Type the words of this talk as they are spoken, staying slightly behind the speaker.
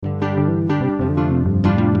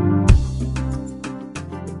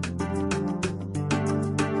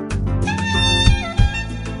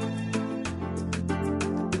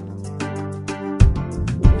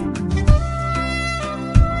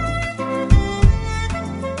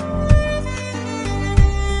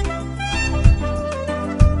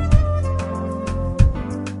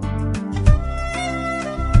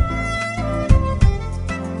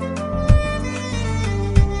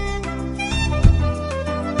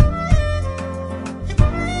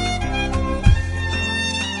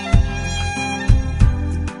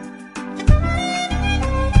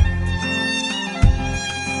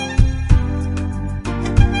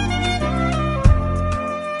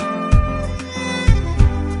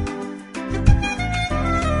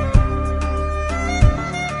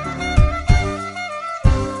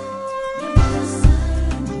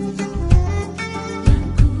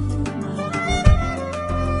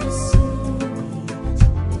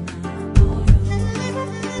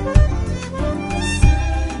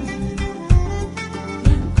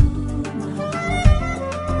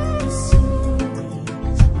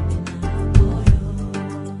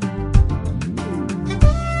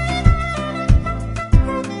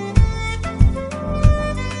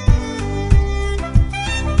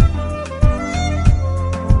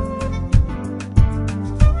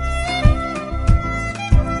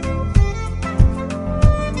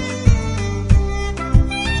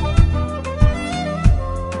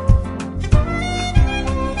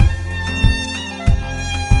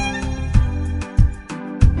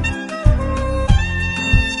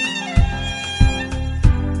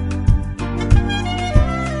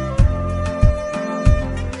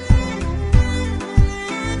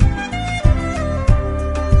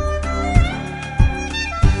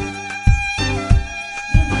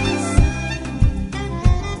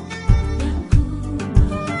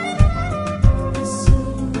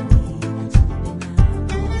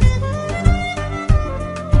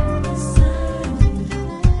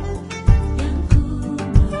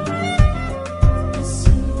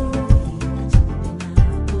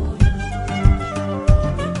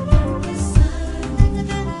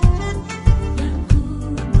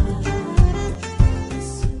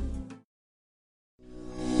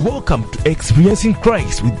Welcome to Experiencing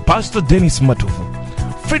Christ with Pastor Dennis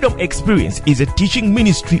Matovu. Freedom Experience is a teaching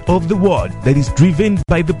ministry of the Word that is driven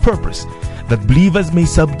by the purpose that believers may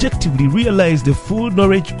subjectively realize the full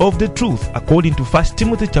knowledge of the truth according to 1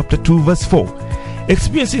 Timothy chapter 2 verse 4.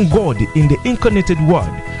 Experiencing God in the incarnated Word,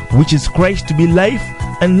 which is Christ, to be life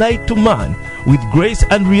and light to man, with grace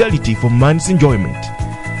and reality for man's enjoyment.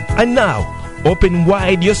 And now, open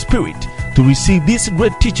wide your spirit to receive this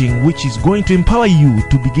great teaching, which is going to empower you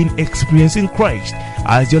to begin experiencing Christ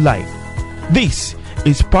as your life. This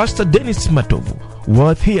is Pastor Dennis Matovu,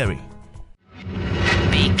 worth hearing.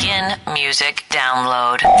 Begin music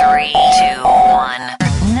download. 3, 2,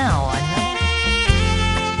 1. Now.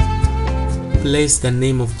 Bless the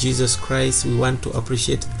name of Jesus Christ. We want to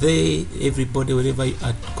appreciate everybody wherever you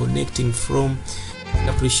are connecting from.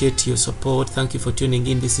 Appreciate your support. Thank you for tuning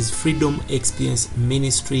in. This is Freedom Experience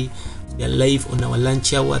Ministry. We are live on our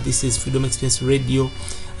lunch hour. This is Freedom Experience Radio,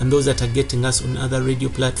 and those that are getting us on other radio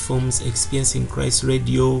platforms, Experiencing Christ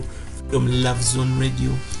Radio, Freedom Love Zone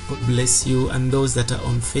Radio, God bless you. And those that are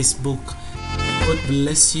on Facebook, God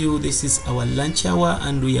bless you. This is our lunch hour,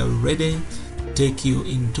 and we are ready to take you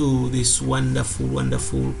into this wonderful Word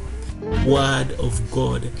of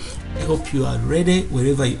God. I hope you are ready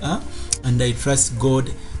wherever you are, and I trust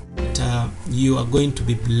God that you are going to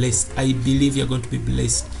be blessed. I believe you are going to be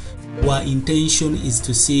blessed. Our intention is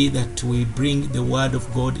to see that we bring the Word of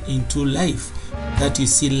God into life, that you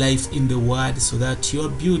see life in the Word, so that you are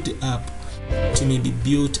built up, that you may be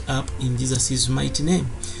built up in Jesus' mighty name.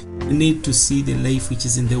 You need to see the life which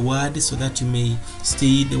is in the Word, so that you may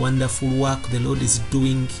see the wonderful work the Lord is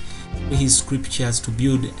doing in His scriptures to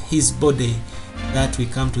build His body, that we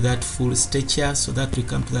come to that full stature, so that we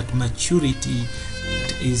come to that maturity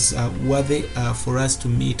that is worthy for us to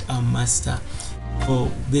meet our Master.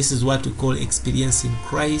 For this is what we call experiencing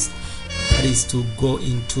Christ, that is to go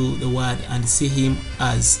into the Word and see Him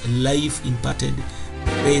as life imparted,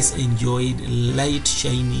 grace enjoyed, light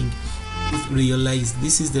shining. Realize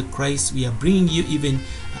this is the Christ we are bringing you even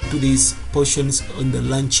to these portions on the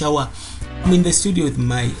lunch hour. I'm in the studio with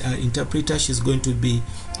my interpreter. She's going to be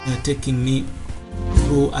taking me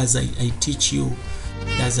through as I teach you,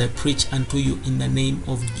 as I preach unto you in the name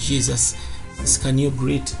of Jesus. Can you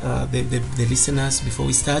greet the listeners before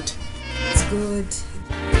we start? It's good.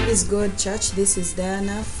 It's good, church. This is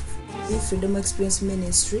Diana, Freedom Experience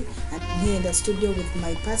Ministry. I'm here in the studio with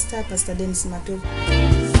my pastor, Pastor Dennis Matovu.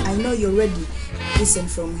 I know you're ready. Listen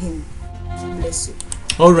from him. Bless you.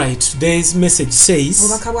 All right, today's message says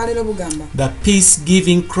the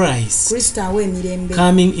peace-giving Christ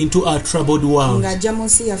coming into our troubled world.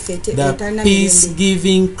 The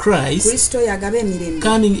peace-giving Christ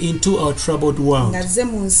coming into our troubled world.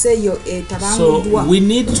 So we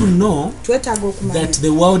need to know that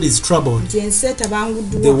the world is troubled.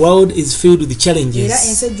 The world is filled with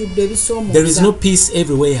challenges. There is no peace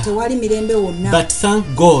everywhere. But thank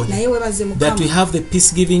God that we have the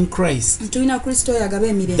peace-giving Christ.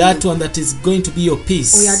 That one that is going to be your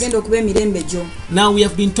peace. Now we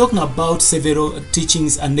have been talking about several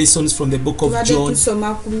teachings and lessons from the book of John,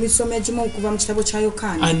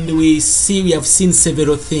 and we have seen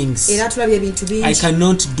several things. I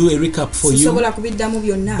cannot do a recap for you,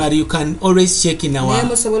 but you can always check in our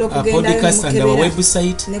podcast and our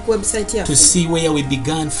website to see where we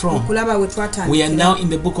began from. We are now in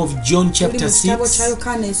the book of John chapter 6.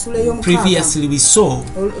 Previously we saw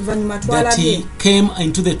that He came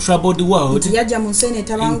into the troubled world,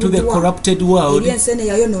 into the corrupted world, to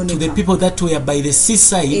the people that were by the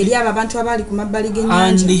seaside,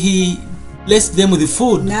 and He blessed them with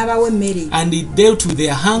food, and He dealt with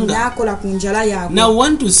their hunger. Now I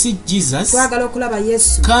want to see Jesus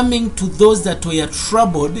coming to those that were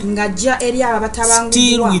troubled,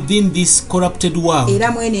 still within this corrupted world.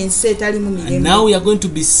 And now we are going to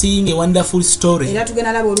be seeing a wonderful story in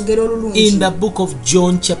the book of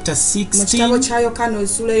John chapter 16,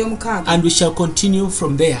 and we shall continue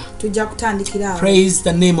from there. Praise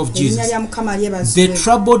the name of Jesus. The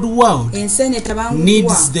troubled world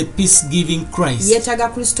needs the peace-giving Christ.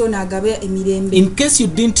 In case you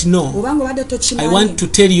didn't know, I want to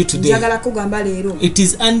tell you today, it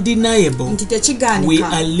is undeniable we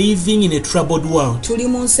are living in a troubled world.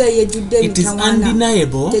 It is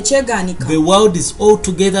undeniable the world is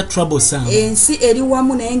altogether troublesome. It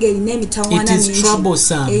is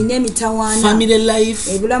troublesome. Family life,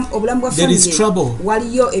 there is trouble.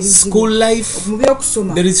 School life,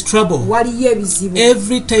 there is trouble.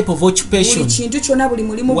 Every type of occupation,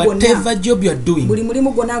 whatever job you are doing, buli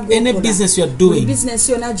mulimu gwonna any gw'okola, business you are buli doing,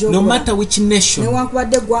 bizinesi yonna no gy'okola, matter which nation,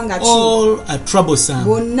 newankubadde eggwanga ki, all are troublesome.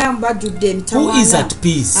 bonna bajjudde Who is emitawaana. at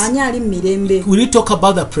peace? Ani ali mu mirembe? Will you talk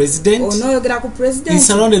about the president? Onoyogera ku He's president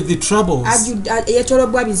surrounded with troubles.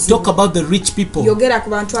 yeetooloddwa bizibu. Talk about the rich people. Yogera ku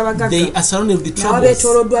bantu abagagga. They are surrounded with Nabo troubles.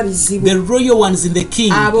 beetooloddwa bizibu. The royal ones in the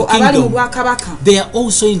Abo abali mu kingdom, bwakabaka they are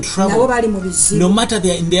also in nabo trouble. bali mu bizibu. No matter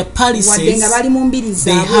they are in their Wadde palaces, nga bali mu mbiri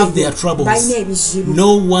they have their zaabwe troubles. balina ebizibu.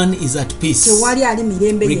 No one is at peace. Tewali ali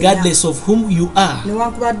mirembe yenna. Regardless of whom you are,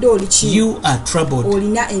 Newankubadde oli ki, you are troubled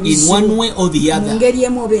olina in ebizibu one way or the mu other. ngeri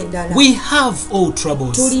emu oba endala. We have all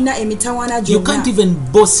troubles. Tulina emitawaana You can't gyonna. even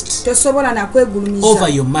boast Tosobola na kwegulumiza over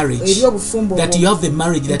your marriage eri obufumbo that you have the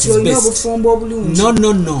marriage that nti is olina best. obufumbo obulungi. No,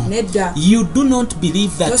 no, no. Nedda. You do not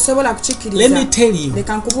believe that. Tosobola Let me kukikkiriza. tell you,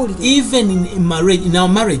 Leka nkubuulire. even in marriage, in our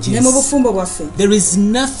Ne mu marriages, bufumbo bwaffe there is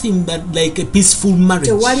nothing that like a peaceful marriage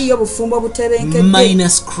tewaliyo bufumbo obutebenkedde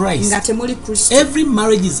minus Christ. nga temuli Kristo. Every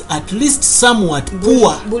marriage is at least somewhat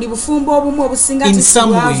poor. Buli bufumbo obumu obusinga In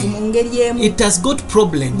some tisibwavu way. mu ngeri emu It has got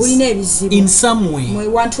problems bulina ebizibu in some way.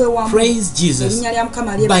 mu wantu ewamu. Praise Jesus. Erinnya lya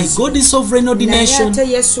Mukama By lyebazibwe. God's sovereign ordination, Naye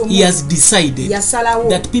ate Yesu He has decided yasalawo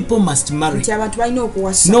that people must marry. nti abantu balina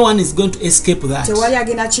okuwasa. No one is going to escape that. Tewali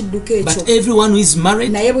agenda kidduka ekyo. But everyone who is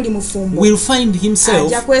married Naye buli mufumbo will find himself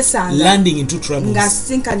ajja kwesanga landing into troubles.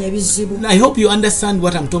 ng'asisinkanye ebizibu. I hope you understand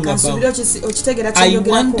what I'm talking Kansuubira about. okitegeera I kyenjogerako.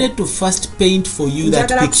 wanted to first paint for you that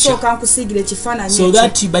Njagala picture kusooka nkusiigire ekifaananyi so ekyo.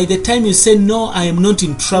 that by the time you say, no, I am not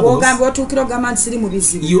in troubles, Bw'ogamba otuukira ogamba nti siri mu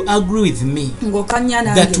bizibu you agree with me ng'okanya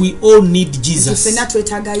that nange we all need nti Jesus. ffenna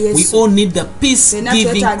twetaaga We Yesu. all need the Ffenna peace-giving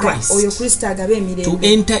twetaaga oyo Christ Kristo agaba to emirembe.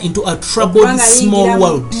 enter into a troubled Kubanga small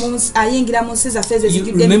world. ayingira mu nsi zaffe ezo You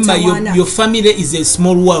ezijjudde remember emitawaana. your family is a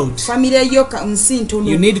small world. Famire yo nsi You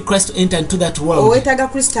ntono. need Christ to enter into that world Owetaaga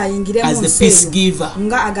Kristo ayingire as mu the nsi peace eyo giver.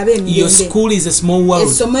 nga agaba Your emirembe. school is a small world.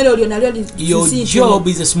 Essomero lyo nalyo Your nsi job ntono.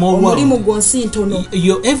 is a small Omulimu world. gwo nsi ntono.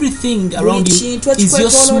 Your everything around Buli you kintu is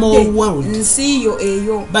your small ekikwetoolodde world. nsi yo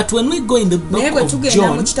eyo. But when we go in the Naye book bwe of tugenda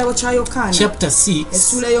mu John, kitabo kya Yokaana chapter 6,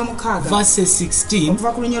 essula ey'omukaaga verses 16,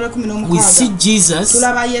 okuva ku lunya lw'ekumi we see n'omukaaga Jesus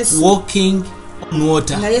tulaba Yesu walking on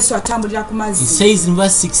water. nga Yesu atambulira ku He mazzi. says in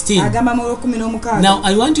verse 16. Agamba mu lw'ekumi n'omukaaga. Now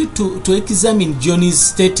I want you to examine John's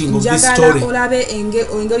stating of this Njagala story. olabe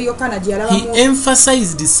engeri Yokaana gye He yalabamu.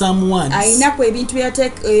 emphasized someone Ayinaku ebintu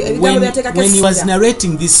ebigambo byateekako when he was essira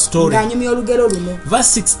narrating this story. ng'anyumya olugero luno.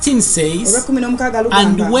 Verse 16 says, Olw'ekumi n'omukaaga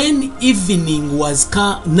and lugamba when evening was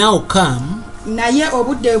now come, naye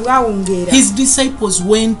obudde bwawungeera his disciples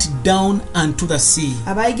went down unto the sea.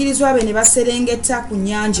 abayigirizwa be ne baserengeta ku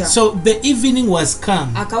nnyanja. So the evening was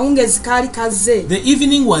come. Akawungeezi kaali kazze. The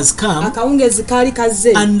evening was come, Akawungeezi kaali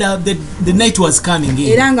kazze and the night was coming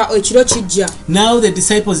in. era nga ekiro kijja. Now the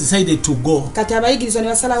disciples decided to go. Kati abayigirizwa ne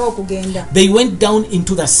basalawo okugenda They went down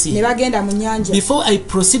into the ne sea. bagenda mu nnyanja. Before I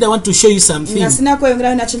proceed, I want to show you something. Nga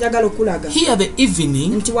sinnakweyongerayo na kye njagala okulaga Here, the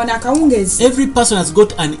evening, nti wano akawungeezi every person has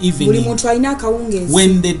got an buli evening. muntu alina akawungeezi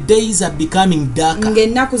When the days are becoming darker,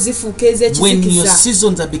 ng'ennaku zifuuka when your ez'ekizikiza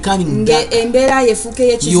seasons are becoming darker, ng'embeera yefuuka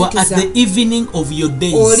you are at ey'ekizikiza the evening of your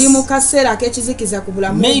oli mu days. kaseera ak'ekizikiza ku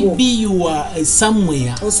bulamu bwo. Maybe you are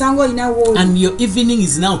somewhere Osanga olina wooli and your evening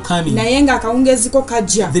is now coming. naye ng'akawungeezi ko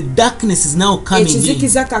kajja. The darkness is now coming in.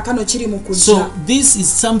 Ekizikiza kaakano kiri mu kujja. So this is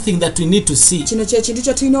something that we need to see Kino kye kintu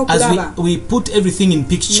kye tulina as okulaba we put everything in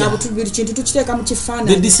picture. nga buli kintu tukiteeka mu The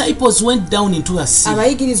kifaananyi. disciples went down into the sea.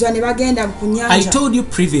 Abayigirizwa ne bagenda ku I nnyanja. told you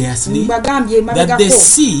previously Mbagambye that the mabegako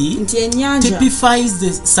sea nti ennyanja typifies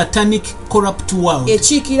the satanic corrupt world,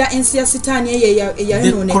 ekiikira ensi ya sitaani eyo the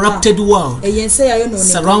eyayonooneka. corrupted world, Eyo ensi eyayonooneka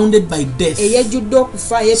surrounded by death. eyejjudde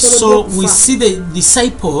okufa yeetooloddwa So we okufa. see the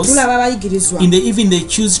disciples Tulaba abayigirizwa in the evening they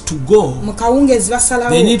choose to go. mu kawungeezi basalawo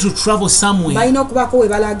They need to travel somewhere. balina okubaako we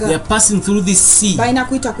They are balaga. passing through this sea. Balina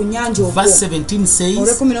kuyita ku nnyanja okwo. Verse 17 says,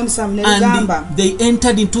 Olw'ekumi n'omusanvu ne lugamba and they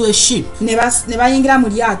entered into a ship. ne bayingira mu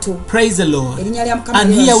lyato. Praise the Lord. Erinnya lya Mukama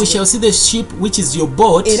And here we lyebazibwe. shall see the ship, which is your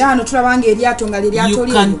boat. Era wano tulaba nga eryato nga lye lyato You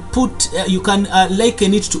lyeyo. can put, you can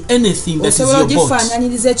liken it to anything that is Osobola your boat.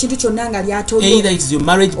 ogifaananyiriza ekintu kyonna nga lyato lyo. Either it is your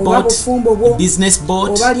marriage Oba boat, bufumbo bwo, business boat,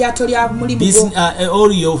 oba lyato lya mulimu gwo,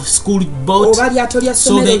 or your school boat. oba lyato lya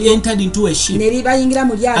So ssomero they lyo. entered into a ship Ne bayingira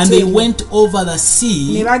mu and lyato they eryo. went over the Ne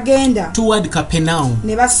sea bagenda toward Capernaum.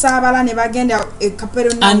 ne basaabala ne bagenda e And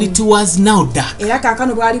Kaperunawumu. it was now dark. Era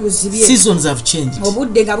kaakano bwali buzibye. Seasons have changed.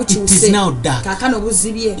 Obudde nga It is bukyuse. now now dark. kaakano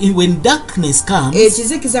buzibye. When darkness comes,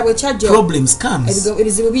 Ekizikiza bwe kyajja, problems comes.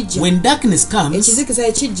 ebizibu bijja. When darkness comes, Ekizikiza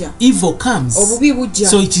ekijja, evil comes. obubi bujja.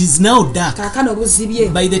 So it is now dark. Kaakano buzibye.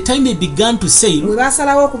 By the time they began to sail, Bwe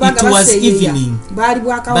baasalawo okuba nga it was baseeyeeya, evening. baali But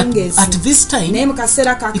bwakawungeezi. at this time, Naye mu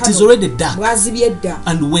kaseera it is kaakano already dark. bwazibye dda.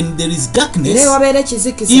 And when there is Era darkness, wabeera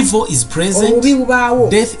ekizikiza, evil is present, obubi bubaawo,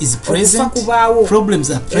 death is okufa present, kubaawo,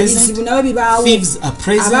 problems are present, ebizibu nabyo bibaawo, thieves are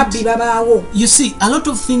present. ababbi babaawo. You see, a lot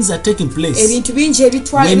of things are taking place Ebintu bingi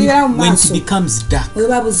ebitwala ebibera mu when it maaso becomes dark. bwe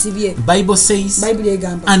buba buzibye. Bible says, Bayibuli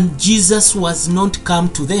egamba and Jesus was not come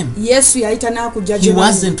to them. Yesu yayita n'akujja He gye bali,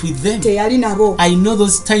 wasn't with them. teyali nabo. I know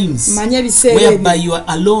those times Manye ebiseera whereby ebyo you are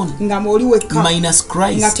alone, nga mwoli wekka, minus nga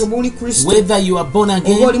Christ. tebuli Kristo, Whether you are born oba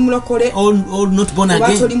oli again mulokole or not born oba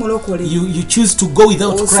toli again, mulokole, you choose to go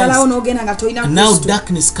without osalawo Christ. n'ogenda nga tolina And now Kristo.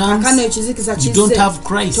 darkness comes, Kaakano ekizikiza you don't kizze, have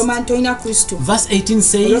Christ. tomanyi tolina Kristo. Verse 18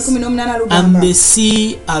 says, Olw'ekumi lugamba, and the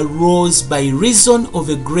sea arose by reason of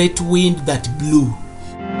a great wind that blew.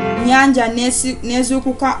 Nyanja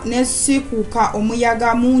nesiikuuka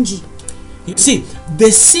omuyaga mungi. You see,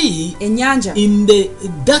 the sea Ennyanja in the mu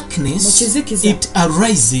darkness, kizikiza it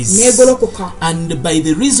arises, n'egolokoka and by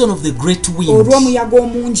the reason of the great wind olw'omuyaga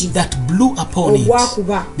omungi that blew upon it,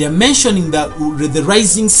 ogwakuba. they are mentioning the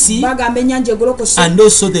rising sea Bagamba ennyanja egolokose and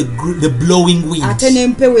also the blowing wind. ate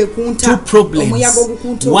n'empewo ekunta. Two problems. Omuyaga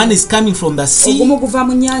ogukunta One is coming from the sea, ogumu guva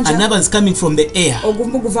mu nnyanja, another is coming from the air.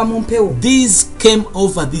 ogumu guva mu mpewo. These came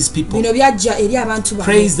over these people. Bino byajja eri abantu bano.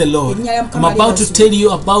 Praise the Lord. Erinnya lya I'm Mukama about to libazibwe. tell you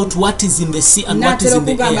about what is in the sea and what is Naatera in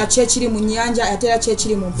the okugamba air. kyekiri mu nnyanja ate era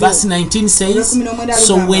kyekiri mu Verse mpewo. 19 says, Olw'ekumi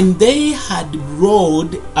so lugamba, when they had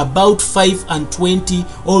rowed about 25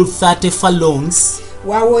 or 30 furlongs,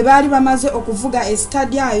 waawe we baali bamaze okuvuga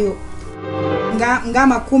esitadyayo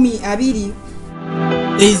ng'amakumi 20,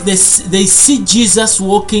 they see Jesus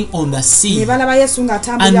walking on the ne sea balaba Yesu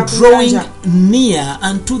ng'atambulira and ku drawing nnyanja near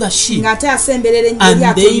unto the ship, ng'ate asemberera and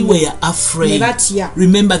eryato they lino. were Ne afraid. batya.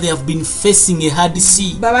 Remember, they have been facing a hard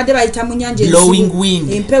sea, Babadde bayita mu nnyanja blowing enzibu, wind.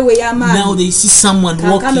 empewo Now ey'amaanyi. they see someone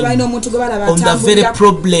Kaakano balina walking omuntu gwe balaba on the very atambulira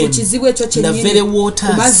problem, ku kizibu ekyo the very kyennyini, ku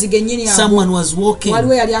waters. mazzi gennyini ago. Someone was walking,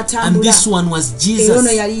 Waliwo yali and atambula, this one was era ono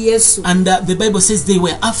Jesus. yali Yesu. And the Bible says they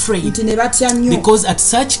were afraid, Nti ne batya nnyo, because at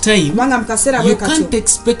such time kubanga mu kaseera bwe you katyo can't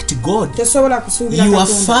expect God. tosobola kusuubira You are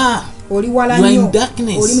Katonda. far. Oli wala You are in nnyo,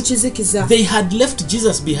 darkness. oli mu kizikiza. They had left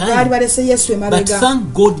Jesus Baali behind, balese Yesu but emabega.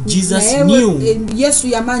 thank God Jesus Naye knew Yesu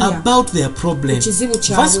yamanya about their problem. ekizibu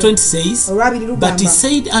kyabwe. Verse 20 says, Olwabiri but he lugamba,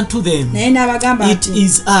 said unto them, naye n'abagamba it nti,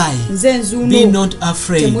 is I, nze be nzuuno, not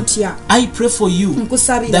afraid. temutya. I pray for you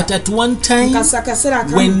Nkusabira that at one time kaseera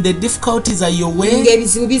akamu when the difficulties are your way,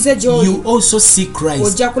 ng'ebizibu bize gy'oli, you also see Christ,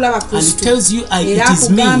 ojja kulaba and it Kristo. tells you Era it is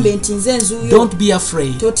akugambe me. nti nze nzuuyo, Don't be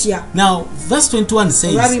afraid. totya. Now verse 21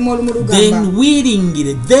 says, Olwabirimu olumu lugamba, then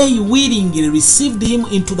they willingly received him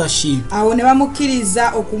into the ship, awo ne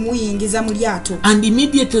bamukkiriza okumuyingiza mu lyato. and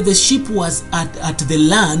immediately the ship was at the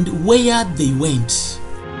land where they went.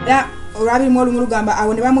 Era olwabirimu olumu lugamba,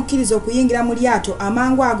 awo ne bamukkiriza okuyingira mu lyato,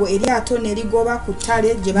 amangu ago eryato ne ligoba ku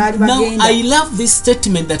ttale gye baali Now bagenda. I love this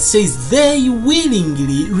statement that says they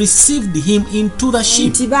willingly received him into the ship.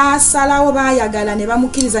 Nti baasalawo baayagala ne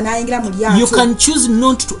bamukkiriza n'ayingira mu lyato. You can choose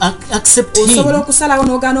not to accept Osobola him, okusalawo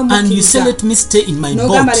n'ogaana and you say omukkiriza let me stay in my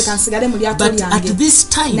n'ogamba boat. leka nsigale mu lyato But at lyange. this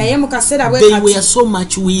time Naye mu kaseera bwe they were kati so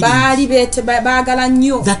much willing baali baagala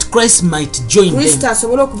nnyo that Christ might join Kristo them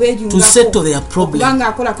asobole to settle okubeeyungako their problem. okubanga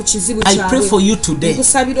akola ku kizibu I pray for kyabwe. you today,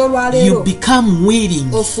 Nkusabira you olwaleero become willing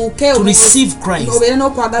ofuuke to receive Christ, obeere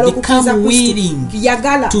n'okwagala okukkiriza become Kristo, willing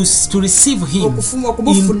yagala to receive him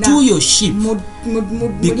okumufuna into your ship, mu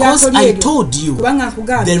because lyato I lyeryo. told you Kubanga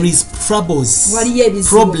nkugambye there is troubles, waliyo ebizibu,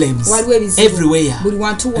 problems waliwo ebizibu everywhere, buli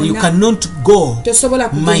wantu and you wonna. cannot go Tosobola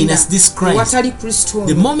kugenda minus this Christ. watali Kristo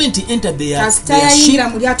The ono. moment he entered their Kasita ship yayingira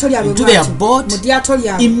mu lyato lyabwe into their bw'atyo, boat, mu lyato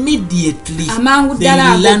lyabwe immediately amangu they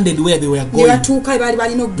ddala ago landed where they were ne going. batuuka baali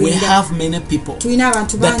balina We okugenda. have many people Tulina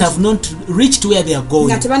abantu that bangi have not reached where they are going,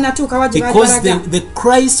 nga tebannatuuka wa gye baali because balaga, the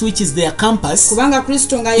Christ which is their compass, kubanga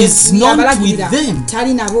Kristo nga is not yabalagirira with them.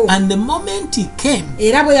 tali nabo. and the moment he came,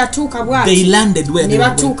 Era bwe yatuuka they bw'ati landed where ne they were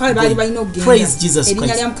batuuka we baali going. balina okugenda. Praise Jesus Erinnya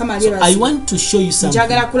Christ. lya Mukama So I lyebazibwe. want to show you something.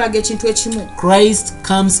 Njagala kulaga ekintu ekimu. Christ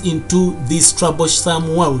comes into this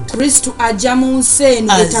troublesome world Kristo ajja mu nsi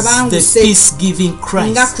eno as the etabanguse peace-giving nga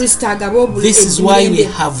Christ. Kristo agaba This is why we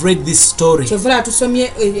emirembe. have read this story. Kyovula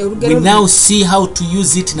tusomye We now see how to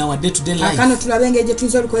use it in our day-to-day life.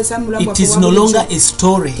 It is no longer a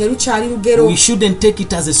story. We shouldn't take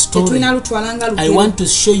it as a story. I want to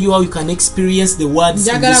show you how you can experience the words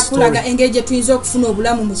in this story.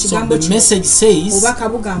 So the message says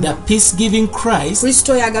the peace-giving Christ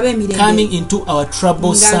coming into our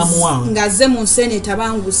troublesome world.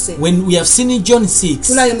 When we have seen in John 6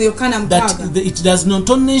 that it does not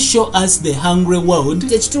only show us the hungry world,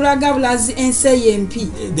 the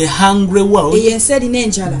hungry world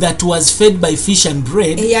that was fed by fish and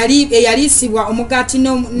bread. We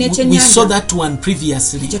saw that one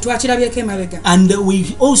previously. And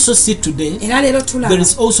we also see today there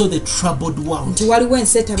is also the troubled world.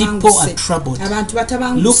 People are troubled.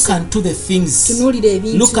 Look unto the things,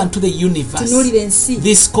 look unto the universe.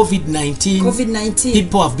 This COVID-19,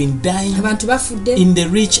 people have been dying in the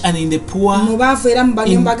rich and in the poor, in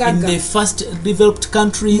the first developed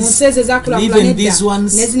countries, even these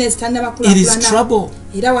ones. It is trouble.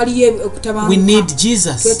 We need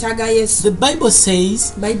Jesus. The Bible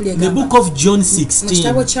says, the book of John 16,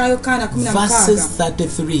 verses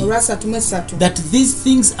 33, that these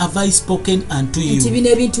things have I spoken unto you,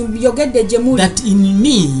 that in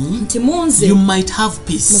me you might have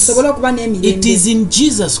peace. It is in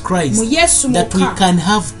Jesus Christ that we can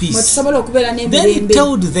have peace. Then he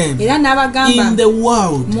told them, in the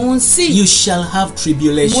world you shall have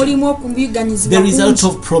tribulation. There is a lot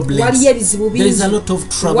of problems. There is a lot of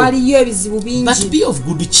trouble. But be of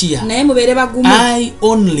good cheer. I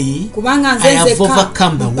have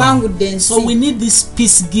overcome the world. So we need this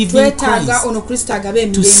peace-giving Christ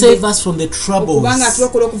to save us from the troubles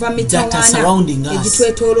that are surrounding us.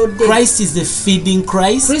 Christ is the feeding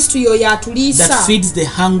Christ that feeds the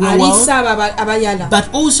hungry world, but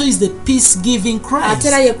also is the peace-giving Christ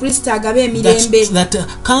that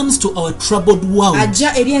comes to our troubled world and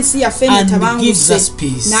gives us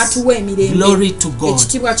peace. Glory to God. I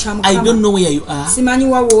don't know where you are,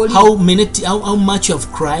 how much you have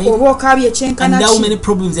cried, and how many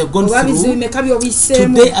problems you have gone through.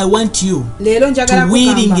 Today I want you to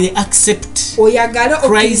willingly accept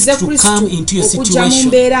Christ to come into your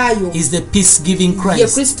situation. Is the peace-giving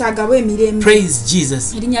Christ. Praise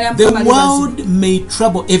Jesus. The world may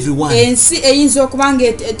trouble everyone,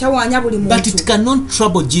 but it cannot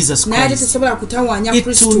trouble Jesus Christ. It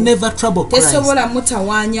will never trouble Christ.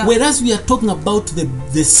 Whereas we are talking about the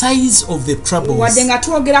size of the troubles,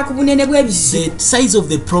 the size of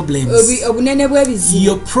the problems,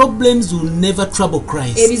 your problems will never trouble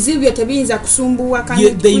Christ.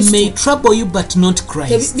 They may trouble you, but not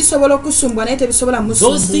Christ.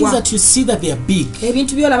 Those things that you see that they are big,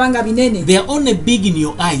 they are only big in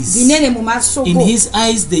your eyes. In his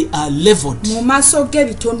eyes they are leveled.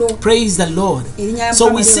 Praise the Lord.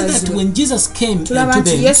 So we see that when Jesus came into them,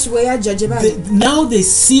 now the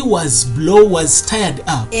sea was tired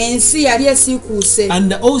up,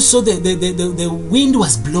 and also the wind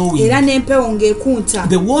was blowing.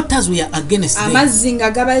 The waters were against them,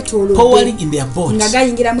 pouring in their boats.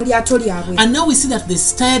 And now we see that the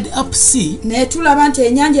stirred up sea and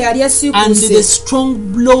the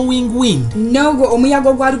strong blowing wind,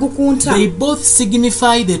 they both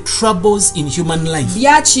signify the troubles in human life.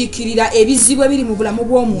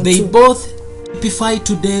 They both typify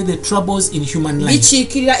today the troubles in human life.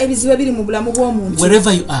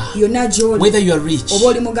 Wherever you are, whether you are rich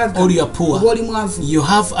or you are poor, you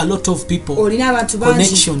have a lot of people,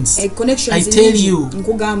 connections. I tell you,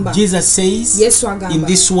 Jesus says, in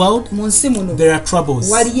this world there are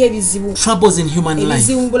troubles. Troubles in human life.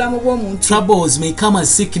 Troubles may come as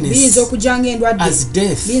sickness, as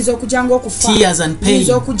death, tears and pain,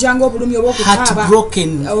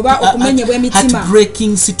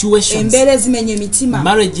 heartbreaking situations,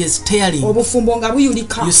 marriages tearing. You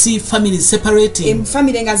see families separating.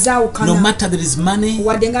 No matter there is money,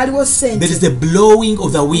 there is the blowing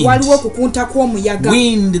of the wind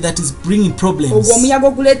that is bringing problems.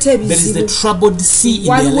 There is the troubled sea in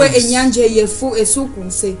their lives.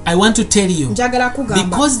 I want to tell you,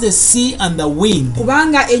 because the sea and the wind,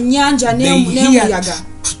 they here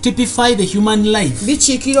typify the human life, the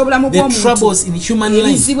troubles in human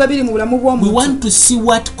life. We want to see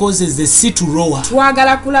what causes the sea to roar.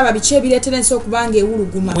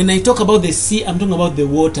 When I talk about the sea, I'm talking about the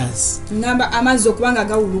waters.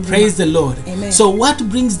 Praise the Lord. Amen. So what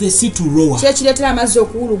brings the sea to roar?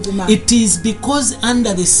 It is because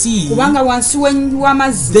under the sea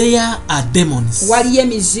there are demons.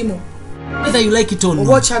 Whether you like it or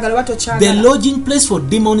not, the lodging place for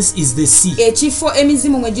demons is the sea.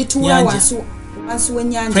 wansi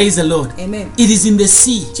w'ennyanja. Praise the Lord. Amen. It is in the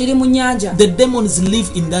sea. Kiri mu nnyanja. The demons live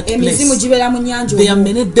in that Emizimu place. gibeera mu nnyanja. There are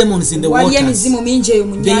many demons in the Waliyo waters. emizimu mingi eyo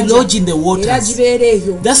mu They nnyanja. lodge in the Era waters. gibeera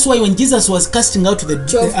eyo. That's why when Jesus was casting out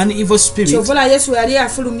the an evil spirit, Kyovola Yesu yali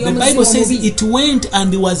afulumya the omuzimu Bible says omubi. it went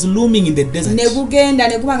and was looming in the Ne desert, gugenda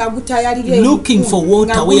ne guba nga gutayalira looking for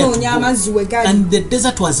water where to gunoonya amazzi we go. gali. And the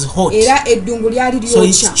desert was hot. Era eddungu lyali So it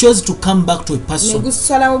lyokya. chose to come back to a Ne person.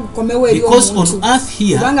 gusalawo gukomewo eri Because omuntu. on earth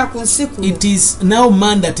here, Kubanga ku nsi kuno it is now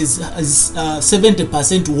man that is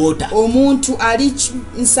 70% water. omuntu ali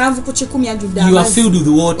 7 ku 10 ajudde You are amazzi. filled with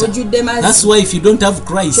water. Ojudde mazzi. That's why if you don't have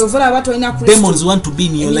Christ, Kyovola aba tolina Kristo. demons want to be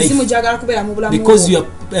in your Emizimu life gyagala kubeera mu bulamu because bwo. you are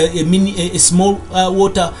a small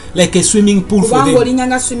water, like a swimming pool for Kubanga them. olinya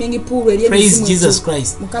nga swimming pool eri Praise emizimu Jesus egyo.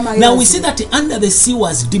 Christ. Mukama Now we yeebazibwe. see that under the sea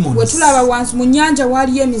was Bwe demons, tulaba wansi mu nnyanja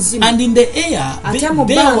waaliyo emizimu. and in the air Ate mu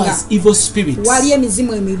there bbanga was evil spirits. waaliyo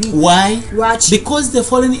emizimu emibi. Why? Lwaki? Because the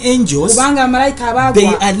fallen angels, Kubanga abamalayika they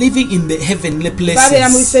abaagwa are living in the heavenly babeera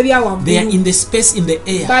mu places. bifo ebya They are waggulu. in the space in the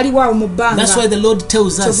air. Baliwo awo mu bbanga. That's why the Lord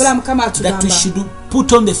tells us Kyovola Mukama that we atugamba should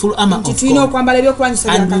put on the full armor nti of tulina God okwambala ebyokulwanyisa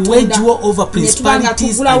bya and wage Katonda. war over Ne tuba nga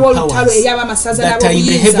principalities tugulawo and olutalo powers eri abamasaza that are in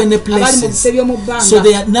the heavenly n'abobuyinza abali mu bifo eby'omu places. So bbanga.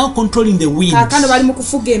 they are now controlling the wind. Kaakano bali mu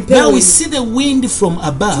kufuga Now empewo. we see the wind from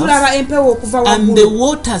above Tulaba empewo okuva and the waggulu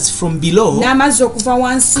waters from below n'amazzi okuva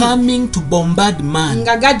wansi coming to bombard man,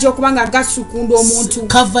 nga gajja okuba nga gasukunda omuntu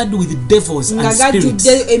covered with devils nga and spirits.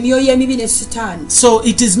 gajjudde emyoyo emibi ne sitaani. So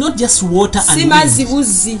it is not just water Si and mazzi wind.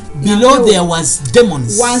 buzzi na Below mpewo. there was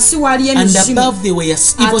demons, Wansi waaliyo and emizimu above there were evil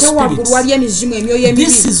ate waggulu spirits. waaliyo emizimu emyoyo emibi.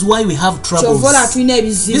 This is why we have Kyovola troubles. tulina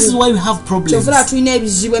This is ebizibu. why we have problems. Kyovola tulina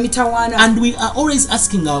ebizibu emitawaana. And we are always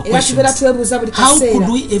asking our Era tubeera questions. twebuuza buli How could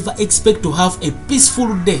kaseera. we ever expect to have a peaceful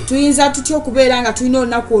day? Tuyinza tutya okubeera nga tulina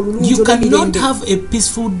olunaku olulungi You cannot olw'emirembe. have a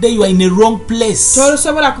peaceful day. You are in a wrong place.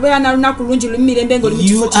 Tosobola kubeera na lunaku lulungi lumirembe ng'oli mu You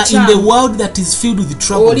kifo are in the kikyamu. world that is filled with Oli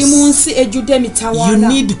troubles. mu nsi ejjudde You emitawaana.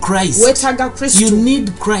 need Christ. Weetaaga Kristo. You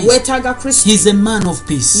need Christ. Weetaaga Kristo. He's a man of Ye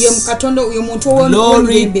peace. Katonda ye muntu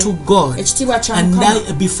Glory ow'emirembe. to God. Ekitiibwa kya And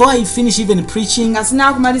Mukama. before I finish even preaching, Nga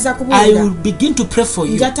sinaakumaliza I kubuulira. will begin to pray for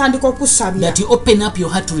you Njatandika okusabira. that you open up your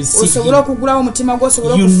heart to receive Osobole Him. okugulawo omutima gwo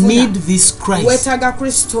osobole You okufuna. need this Christ. Weetaaga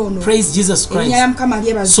Kristo ono. Praise Jesus Erinnya Christ. lya Mukama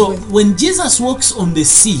lyebazibwe. So when Jesus walks on the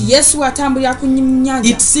sea, Yesu atambulira ku nnyanja.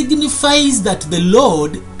 it signifies that the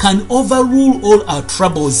Lord can overrule all our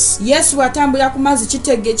troubles. Yesu atambulira ku mazzi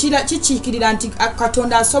kikiikirira nti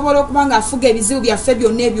Katonda asobola okuba ng'afuga ebizibu byaffe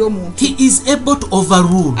byonna eby'omuntu. He is able to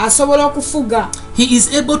overrule. Asobola okufuga. He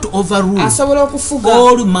is able to overrule Asobola okufuga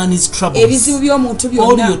all man's troubles. ebizibu by'omuntu All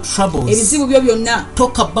byonna. your troubles. Ebizibu byo byonna.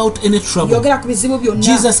 Talk about any trouble. Yogera ku bizibu byonna.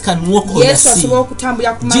 Jesus can walk on the Yesu asobola sea.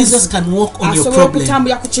 okutambulira ku Jesus mazzi. can walk on your Asobola problem.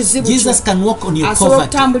 okutambulira ku kizibu kyo. Jesus can walk on your Asobola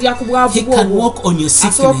poverty. okutambulira ku bwavu He can bwo. walk on your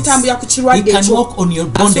Asobola sickness. okutambulira ku He kirwadde can ekyo. walk on your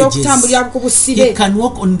Asobola bondages. okutambulira ku He busire. can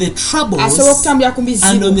walk on the troubles Asobola okutambulira ku and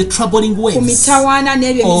bizibu. on the troubling Ku waves mitawaana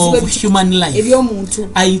n'ebyo of ebizibu human life. eby'omuntu.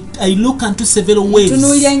 I look unto several waves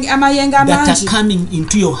Tunuulira amayengo that are amangi coming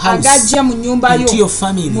into your house, agajja mu nnyumba yo, into your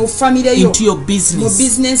family, mu famire yo, into your mu business.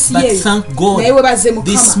 bizinesi But ye. thank God, Naye webaze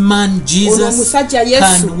this Mukama. man Ono Jesus omusajja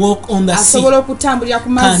Yesu can walk on the sea, asobola okutambulira ku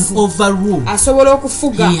can mazzi. overrule. Asobola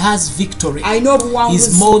okufuga. He has victory. Alina He's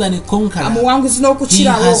obuwanguzi. more than a conqueror. Amuwanguzi He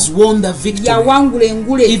n'okukirawo. has won the victory. Yawangula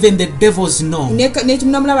engule. Even the devils know.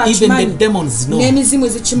 N'omulaba Even the akimanyi. demons know. N'emizimu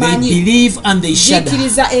They zikimanyi. believe and they shudder.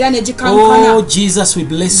 Zikiriza era ne Oh, gikankana. Jesus, we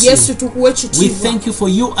bless Yesu you. tukuwe We ekitiibwa. thank you for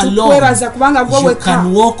you alone. Tukwebaza kubanga gwe You wekka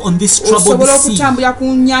can walk on this troubled osobola sea. okutambulira ku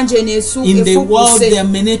nnyanja eno In the world, there efuukuse. are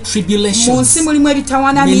many Mu tribulations, nsi mulimu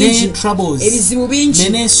ebitawaana many bingi, troubles, ebizibu bingi,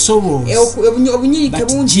 many sorrows. obunyirike But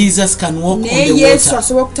bungi. Jesus can walk on Naye the Yesu water.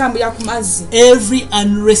 asobola okutambulira ku mazzi. Every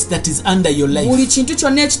unrest that is under your life, Buli kintu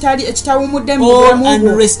kyonna ekitawumudde mu all bulamu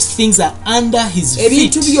bwo. unrest things are under his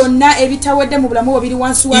Ebintu feet. byonna ebitawedde mu bulamu bwo biri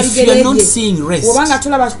wansi wa If you are bigere not bye. seeing rest, Obanga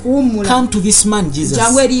tolaba kuwummula, come to this man Jesus.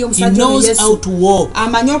 Jangu eriyo He omusajja ono knows Yesu. how to walk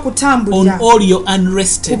amanyi on okutambulira all your ku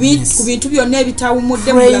unrestedness. bintu byonna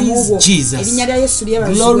ebitawumudde mu bulamu Praise bwo. Jesus. Erinnya lya Yesu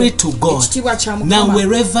lyebazibwe. Glory to God. Ekitiibwa kya Now, Mukama.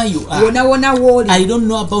 wherever you are, Wonna wonna w'oli. I don't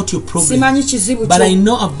know about your problem, Simanyi kizibu but I kyo.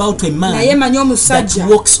 know about a Naye man manyi that omusajja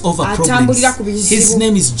walks over problems. atambulira ku bizibu. His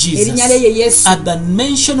name is Erinnya lye Jesus. ye Yesu. At the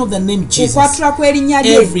mention of the name Jesus, Okukwatula kw'erinnya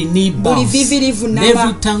lye every knee buli bows, vivi and livunama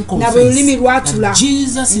every tongue na buli lulimi confesses lwatula that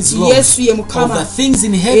Jesus is nti Lord Yesu ye of Mukama the things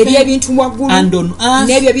in eri heaven ebintu waggulu and on earth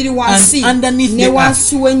n'ebyo biri wansi and underneath ne the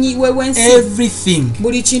wansi w'ensi. everything.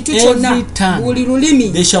 Buli kintu Every kyonna tongue buli lulimi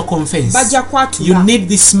They shall confess. bajja You kwatula. need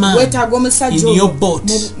this man Weetaaga omusajja in oyo your boat.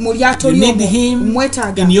 mu lyato You need lyomu. him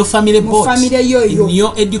Mwetaaga in your family mu boat, famire yo in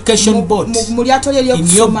your education boat, mu lyato lye in your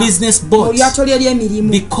ly'okusoma, business mu boat, lyato lye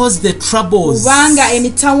ly'emirimu. because the troubles Kubanga are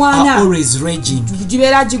emitawaana always raging.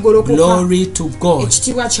 gibeera gigolokoka. Glory to God.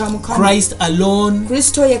 Ekitiibwa kya Mukama. Christ alone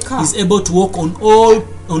Kristo yekka is able to walk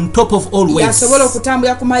on top of all waves. yasobola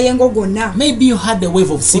okutambula ku mayengo gonna. Maybe you had a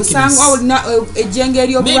wave of sickness. Osanga olina ejjengo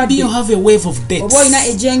Maybe ery'obulwadde. you have a wave of death. Oba olina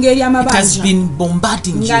ejjengo It has ery'amabanja been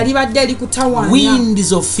bombarding nga you. libadde likutawaanya.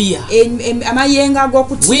 Winds of fear. Amayengo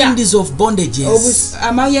ag'okutya. Winds of bondages.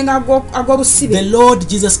 Amayengo ag'obusibe. The Lord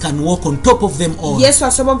Jesus can walk on top of them all. Yesu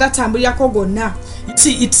asobola ogatambulirako gonna.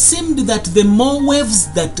 See, it seemed that the more waves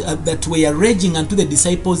that were raging unto the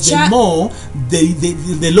disciples, the more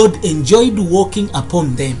the Lord enjoyed walking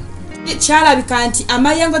upon them. Kyalabika nti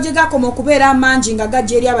amayengo gye gakoma okubeera amangi nga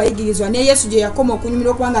gajja eri abayigirizwa ne Yesu gye yakoma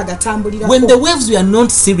okunyumira okuba nga agatambulirako. When the waves were not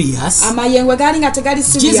serious, amayengo gaali nga tegali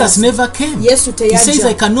serious, Jesus never came. Yesu He says,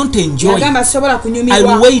 I teyajja. cannot enjoy. Yagamba sobola kunyumirwa.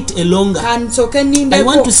 I'll wait a longer. Kansooke I nnindeko.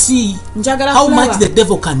 want to see Njagala how kulaba much the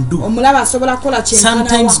devil can do. omulaba asobola kukola kyenkanawa.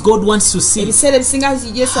 Sometimes God wants to see ebiseera ebisinga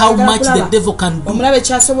Yesu how ayagala much the kulaba devil can do. omulaba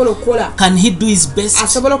ekyasobola okukola. Can he do his best?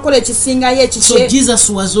 Asobola okukola ekisingayo So ekikye. Jesus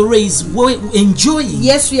was always enjoying.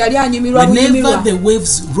 Yesu yali anyumirwa Whenever bunyumirwa. the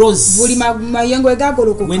waves rose, buli mayengo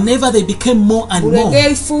egagolokoka. whenever they became more and more,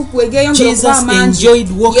 egeyongera okuba Jesus amangi. enjoyed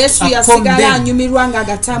walking Yesu upon yasigala them. anyumirwa nga But to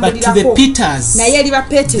the agatambulirako. Peters, naye eri ba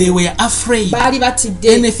they Petero were afraid. baali batidde.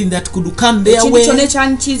 Anything that could come their ekintu way, kyonna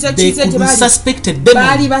ekyankize they kize gye could baali suspect a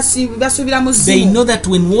baali demon. basuubira mu They zimu know that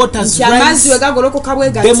when waters nti amazzi we rise, gagolokoka bwe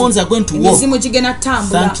demons are going to walk. emizimu gigenda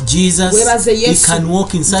kutambula. Thank Jesus, weebaze he Yesu can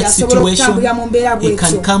walk in nti such asobola situation. okutambulira mu mbeera He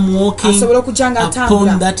can bw'etyo. come walking asobola okujja nga atambula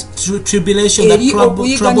upon that tribulation, that eri troubles.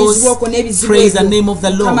 okuyiganyizibwa okwo n'ebizibu Praise the ebyo. name of the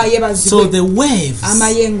Lord. Mukama yeebazibwe. So the waves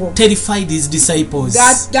amayengo terrified his disciples,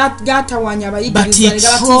 gatawaanya but he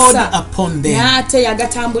abayigirizwa ne trod gabatiisa. upon them. n'ate He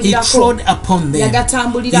yagatambulirako. trod upon them. He's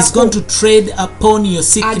yagatambulirako. going to tread upon your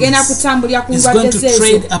agenda sickness. kutambulira ku He's ndwadde going to zeezo.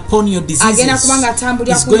 tread upon your agenda diseases. kuba nga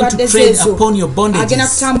atambulira He's ku going to ndwadde tread zeezo. upon your agenda bondages.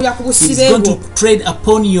 kutambulira ku He's busibe going to bwo. tread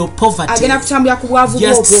upon your poverty. agenda kutambulira ku bwavu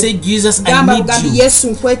Just bwobwo. say, Jesus, I gamba need bugambi you. Yesu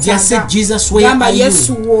nkwetaaga. Just say, Jesus, where gamba are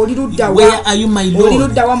Yesu you? oli ludda wa? Where are you, my oli Lord?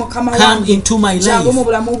 ludda wa Mukama Come wange? into my jangu mu life.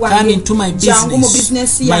 bulamu Come bwange. into my jangu mu business.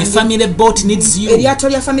 bizinesi My yange. family boat needs you. eryato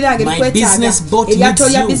lya famire yange My likwetaaga. business boat eryato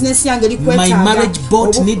needs lya you. bizinesi yange My likwetaaga. marriage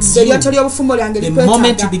boat needs you. eryato ly'obufumbo lyange The moment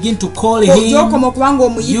you likwetaaga. begin to call gy'okoma him, okubanga you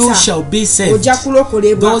omuyita shall be saved. ojja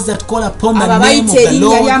kulokolebwa. Those that call upon abo the name of abayita the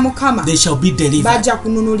erinnya lya Lord, Mukama they shall be delivered. bajja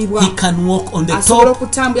kununulibwa. He can walk on the asobola top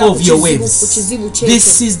okutambula of your ku waves. kizibu This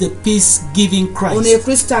kyekyo. is the peace-giving ono ye Christ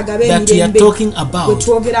Kristo agaba that we are emirembe. talking gwe about.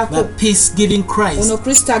 twogerako. The peace-giving Christ. ono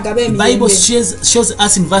Kristo agaba The Bible emirembe. shows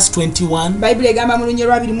us in verse 21 bayibuli egamba mu lunyiriri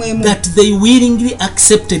lwa 21 that they willingly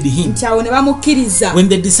accepted him. nti awo ne bamukkiriza. When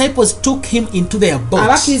the disciples took him into their boat,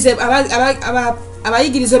 abakkiriza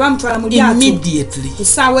abayigiriza bamutwala mu lyato. immediately ku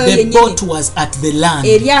ssaawa eyo the yennyini boat was at the land.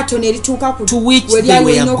 eryato ne lituuka To which we they lyali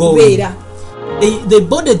were lirina going. okubeera. They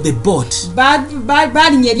boarded the boat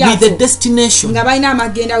baalinya with the eryato destination, nga balina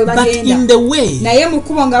amagenda we but in bagenda. the way naye mu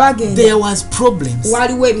kkubo nga bagenda there was problems,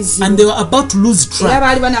 waaliwo ebizibu. and they were about to lose era track.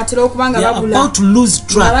 baali banaatera okuba nga They are babula. about to lose nga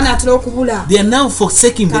track. banaatera okubula. They are now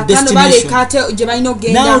forsaking the kaakano destination. baleeka ate gye balina Now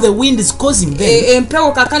okugenda. the wind is causing them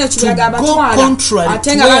Empewo kaakano kibuyaga to go abatwala contrary ate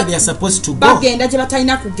to nga where they are supposed to go. bagenda gye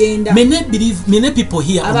batalina kugenda. Many people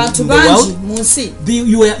here abantu in the bangi world, mu nsi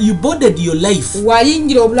you boarded your life,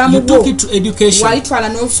 wayingira obulamu you bwo took it to education, walitwala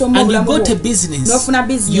n'okusoma and you obulamu got a bwo business. n'ofuna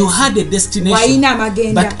business. You had a destination, walina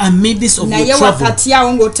amagenda. but amidst of naye your travel, wakati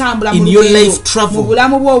awo ng'otambula in mu your lugendo, life travel, mu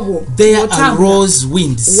bulamu bwobwo there ng'otambula, arose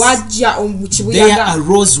winds, wajja there kibuyaga,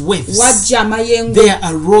 arose waves, wajja amayengo, there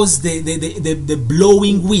arose the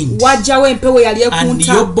blowing wind, wajjawo empewo yali and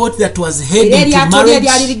your ekunta. boat that was era heading to eryato lye lyali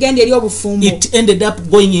marriage, ligenda eri obufumbo it ended up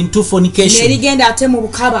going into fornication. nerigenda ate mu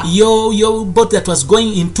bukaba. Your boat that was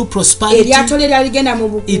going into prosperity, eryato lye lyali ligenda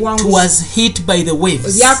mu it buwanguzi was hit by the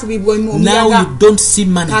waves. lyakubibwa Now omuyaga. you don't see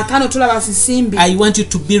money. kaakano tulaba sisimbi. I want you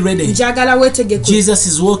to be ready. njagala weetegeke. Jesus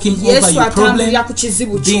is walking over yesu your problem atambulira ku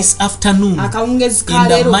kizibu kyo this afternoon. akawungezi In the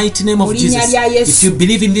kaleero mighty name mu of linnya Jesus. lya If yesu. you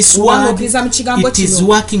believe in this Kubanga word, okkiriza mu kigambo it is kino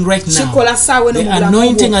working right now. kikola ssaawa eno The mu bulamu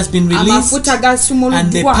anointing bwo. has been released amafuta and the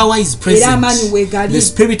gasumuluddwa power is era amaanyi present. weegali. The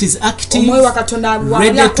Spirit is active, omwoyo wa katonda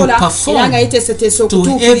ready to wakola perform era nga yeteeseteese to everybody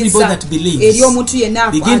okutuukiriza that believes. eri omuntu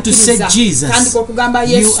yenna Begin to say, akkiriza. Jesus, tandika okugamba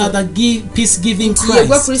you yesu are the peace-giving yegwe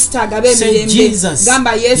Christ. kristo agaba Say, emirembe. Jesus,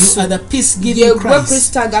 gamba you yesu are the peace-giving yegwe Christ.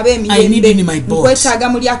 kristo agaba I need in my emirembe. boat. nkwetaaga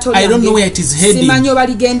mu lyato I don't know where lyange. it is heading, simanyi oba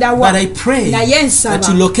ligenda wa but I pray naye that nsaba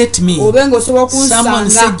you locate me. obe ng'osobola Someone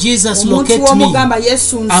say, okunsanga. Jesus, omuntu locate w'omu me. gamba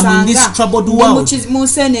yesu I'm in this nsanga. troubled Ndi mu world. mu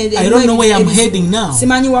nsi eno I don't know where I'm heading now.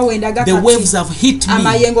 simanyi wa wendaga The kati. waves have hit me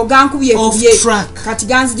amayengo gankubye off kubye track. kati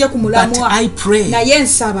ganzije ku But mulamwa. I pray naye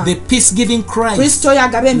nsaba the peace-giving Christ kristo oyo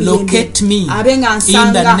agaba emirembe locate me abe nga in the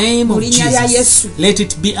nsanga name mu of linnya lya Jesus. Yesu. Let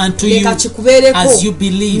it be unto you Leka kikubeereko as you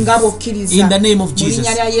believe nga bw'okkiriza. in the name of Mu Jesus.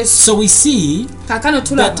 linnya lya Yesu. So we see Kaakano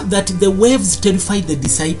tulaba that the waves terrified the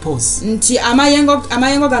disciples, nti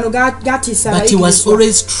amayengo gano gatiisa but he was abayigirizwa.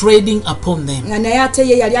 always treading upon them. Nga naye ate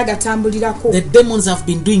ye yali agatambulirako. The demons have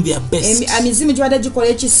been doing their best. Emizimu gibadde gikola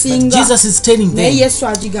But ekisinga. Jesus is telling Naye them, Yesu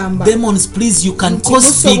agigamba. demons, please, you can Nti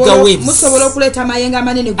cause bigger waves. musobola okuleeta amayengo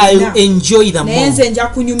amanene I will gonna. enjoy them Naye more. nze nja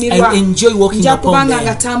I kunyumirwa. will enjoy walking Nja upon kubanga them.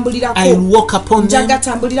 ngatambulirako. I will walk upon Nja them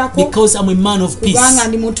gatambulirako. because I'm a man of peace. Kubanga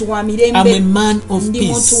ndi muntu wa I'm a mirembe. man of Ndi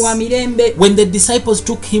peace. muntu wa mirembe. When the disciples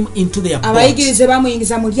took him into their boat, Abayigirize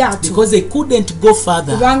bamuyingiza mu lyato. because they couldn't go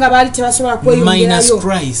further, Kubanga baali tebasobola kweyongerayo. minus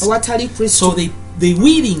Christ. Awatali Kristo. so they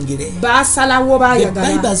willingly, Baasalawo the Bible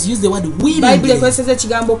baayagala. has used the word Bayibuli willingly. ekozeseza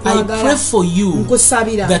ekigambo I pray okwagala. for you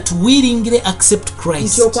Nkusabira. that willingly accept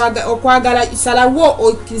Christ. Nti okwagala salawo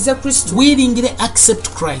okkirize Kristo. Willingly accept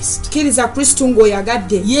Christ. Kkiriza Kristo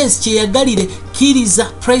ng'oyagadde. Yes, kyeyagalire kiriza.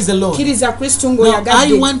 Praise the Lord. Kkiriza Kristo Now I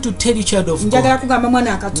ng'oyagadde. want to tell you, child of Njagala God, kugamba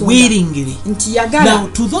mwana Katonda willingly. nti yagala Now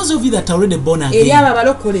to those of you that are already born eri again, abo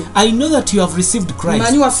abalokole. I know that you have received Christ,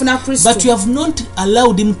 Manyi wafuna Kristo. but you have not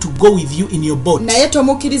allowed him to go with you in your boat. Naye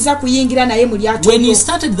tomukkiriza kuyingira naye mu lyato When you lyo.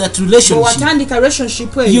 started that relationship, Bw'watandika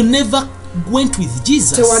relationship you eyo never went with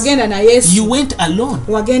Jesus. tewagenda na Yesu. You went alone,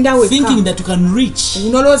 Wagenda thinking wekka. that you can reach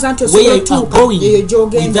Nolowooza nti where osobola you are otuuka going eyo with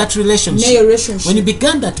gy'ogenda that n'eyo relationship. When you relationship.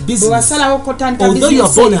 began that Bwe business, wasalawo okutandika although you are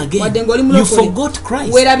business born eyo, again, wadde ng'oli you mulokole, forgot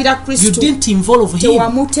Christ. weerabira You Kristo, didn't involve him.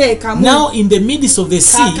 tewamuteekamu. Now in the midst of the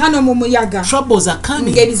sea, Kaakano mu muyaga troubles are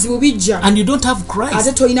coming ng'ebizibu bijja and you don't have ate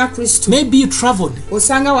Christ. tolina Kristo. Maybe you traveled.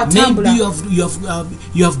 Osanga Maybe watambula,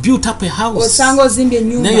 you have built up a house. osanga ozimbye Now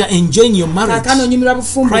you ennyumba, are enjoying your marriage. kaakano onyumirwa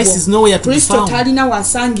bufumbo Christ bwo. is nowhere to be Kristo found. talina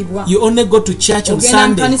wasangibwa. You only go to church on Ogenda mu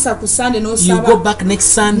Sunday. kanisa ku Sande You go n'osaba, back next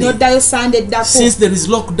Sunday. n'oddayo Sande eddako. Since there is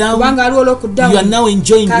lockdown, Kubanga waliwo you are lockdown, now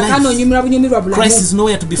enjoying kaakano life. onyumirwa bunyumirwa Christ is bulamu.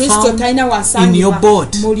 nowhere to be Kristo found talina in your wasangibwa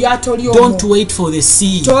boat. mu lyato Don't ly'omwo. wait for the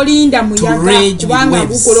sea. Tolinda muyaga rage with kubanga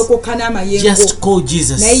waves. gukolokoka n'amayengo. Just call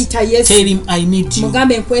Jesus. Nayita Yesu. Tell him, I need you.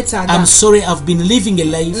 Mugambe nkwetaaga. I'm sorry I've been living a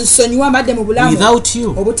life Nsonyiwa mbadde mu bulamu without you.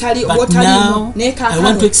 obutali But obutaliimu. now Naye I want to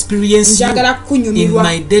kaakano experience njagala you in kukunyumirwa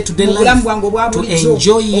my day-to-day mu bulamu life, bwange obwa to bulijjo,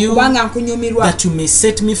 enjoy you, okubanga nkunyumirwa, that you may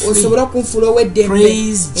set me free. osobole okunfuula ow'eddembe.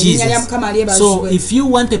 Praise Erinnya lya Jesus. Mukama So lyebazibwe. if you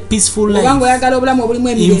want a peaceful Obanga life, oyagala obulamu obulimu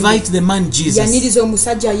emirembe, invite the man Jesus. yaniriza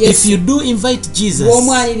omusajja If Yesu. you do invite Jesus,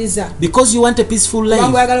 Bw'omwaniriza, because you want a peaceful obanga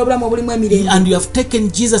life, oyagala obulamu obulimu emirembe, and you have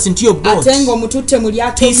taken Jesus into your boat, ate ng'omututte mu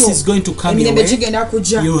lyato peace lyo, is going to come your emirembe way. gigenda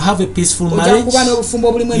kujja. You have a peaceful Ojja marriage. kuba n'obufumbo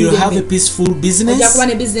obulimu You have a emirembe. peaceful Ojja business. kuba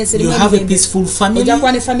ne bizinesi You erimu have a emirembe. peaceful family. Ojja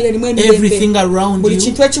kuba ne famire erimu Everything emirembe. around Buli you,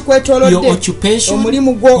 kintu your ekikwetoolodde, occupation,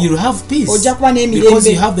 omulimu gwo, you have peace ojja kuba n'emirembe. because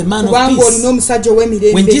you have the man of Kubanga olina peace. omusajja When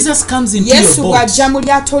ow'emirembe. Jesus comes into Yesu your boat, bw'ajja mu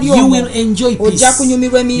lyato you ly'omwo, will enjoy ojja peace.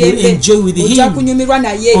 kunyumirwa You emirembe. enjoy with Ojja him kunyumirwa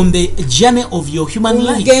naye on the journey of your human ku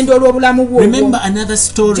life. lugendo lw'obulamu bwo. Remember another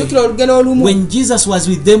story Jjukira olugero olumu, when Jesus was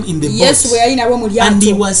with them in the Yesu bwe boat yali nabo mu and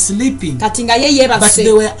he lyato, was sleeping, kati nga ye but yeebase,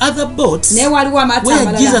 there were other boats naye waliwo amaato where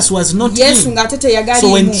amalala Jesus was not Yesu in. ng'ate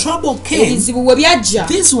So when teyagaliimu. trouble came, Ebizibu bwe byajja,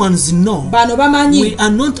 these ones know bano bamanyi we are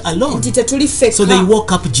not alone. nti tetuli So they ffekka.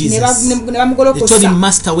 woke up Ne Jesus. They told bamugolokosa, him,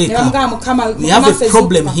 Master, ne wake bamugamba up. Mukama, We have a Mukama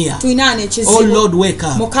problem ffe here. tulina Oh n'ekizibu. Lord, wake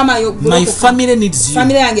up. Mukama My golokoka. family needs you.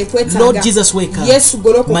 Famire yange ekwetaaga. Lord Jesus, wake up. Yesu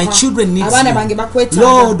golokoka. My children need Abaana you. bange bakwetaaga.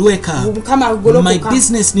 Lord, wake up. Mukama golokoka. My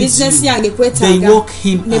business needs Bizinesi you. yange They ekwetaaga. woke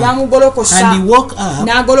him Ne up. bamugolokosa. And he woke up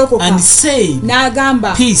N'agolokoka. and said,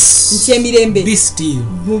 N'agamba Peace, nti emirembe be still.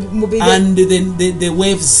 mu bibe. And then the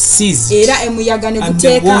waves ceased. Era emuyaga ne And the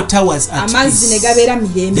guteeka, water was at amazzi ne peace. gabeera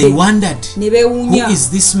They mirembe. wondered, Ne who beewuunya, is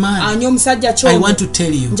this man? ani omusajja I ky'ono? want to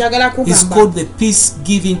tell you, Njagala he's kugamba called the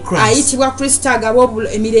peace-giving Christ. ayitibwa Kristo agaba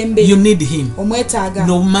emirembe. You need him Omwetaaga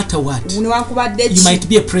no matter what. newankubadde You ki, might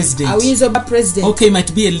be a president. oyinza oba president, Okay, you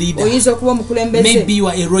might be a leader. oyinza okuba omukulembeze, Maybe you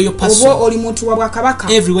are a royal oba person. oli muntu wa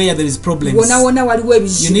bwakabaka. Everywhere there is problems. Wonna wonna waliwo You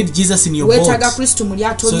ebizibu. need Jesus in your boat Weetaaga Kristo mu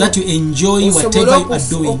lyato so lyo, that you enjoy osobole whatever you are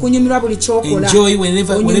doing. okunyumirwa buli ky'okola. Enjoy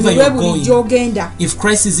wherever Onyumirwe you're buli going. gy'ogenda. If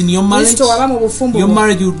Christ is in your marriage, Kristo waba mu bufumbo your bwo,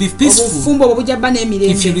 marriage will be peaceful. obufumbo bwo bujja bba If you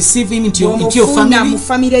n'emirembe. receive him into your Bw'omufuna mu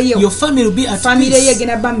family, famire yo, your family will be at famire ye peace.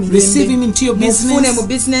 egenda bba mu Receive him mirembe. into your Mufune mu business,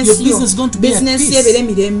 business your yo, business is going to be at business ye peace. ebeere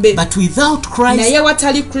mirembe. But without Christ, Naye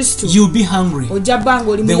watali Kristo, you'll be hungry. ojja bba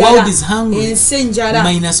ng'oli The muyala. world is hungry. Ensi njala.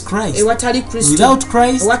 Minus Christ. Ewatali Kristo, Without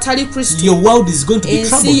Christ, ewatali Kristo, your world is going to be ensi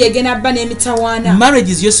troubled. yegenda bba n'emitawaana. Marriage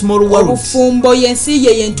is your small world. Obufumbo y'ensi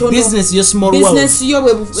ye yentono. Business is your small world. Business yo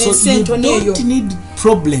bwe So ensi you entono eyo. don't need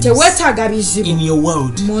problems tewetaaga bizibu in your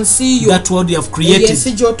world. mu nsi yo That world you have ensi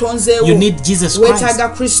created, gy'otonzeewo you need Jesus weetaaga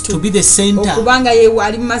Christ kristo to be the center. okubanga ye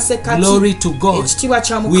ali mu masekati Glory to God. ekitiibwa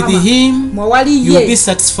kya With mukama him, mwawali you'll be ye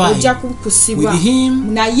satisfied. ojja kukusibwa With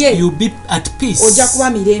him, naye you'll be at peace. ojja kuba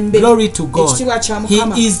mirembe Glory to God. ekitiibwa kya He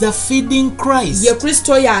mukama is the feeding Christ ye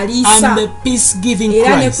kristo oyo aliisa and the peace-giving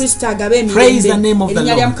era ne Christ. kristo agaba Praise the name of the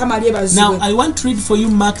erinnya lya Lord. mukama Now, lyebazibwe I want to read for you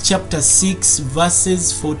Mark chapter 6,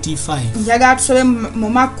 verses 45. njagala tusome mu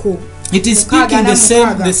Makko It is speaking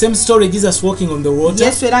the same story, Jesus walking on the water.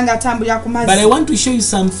 yesu era ng'atambulira ku But I mazzi want to show you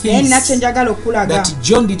some naye things nina kye njagala okulaga that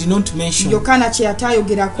John did not mention. yokaana kye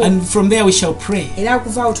yataayogerako And from there we shall pray. era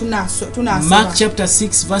okuvaawo Mark tunaasaba chapter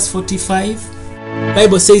 6, verse 45.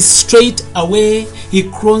 Bible says, straight away he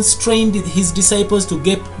constrained his disciples to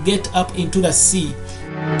get up into the sea,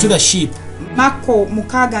 to the ship. Makko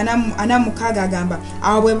 6:46 agamba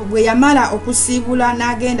awo bwe yamala okusiibula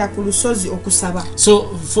n'agenda ku lusozi okusaba. So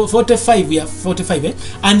 45, yeah, 45, eh?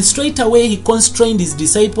 And straight away he constrained his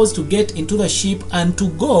disciples to get into the ship and to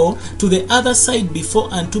go to the other side before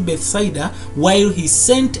unto Bethsaida, while he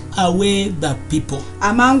sent away the people.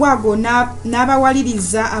 Amangu ago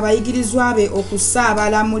n'abawaliriza abayigirizwa be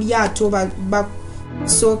okusaabala mu lyato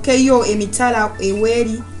basookeyo emitala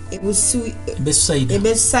eweri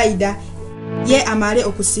Bethsaida ye amale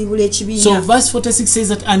okusiibula ekibiina. So verse 46 says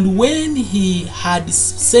that, and when he had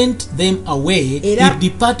sent them away, he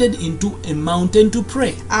departed into a mountain to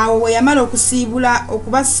pray. Awo bwe yamala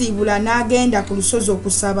okubasiibula n'agenda ku lusozi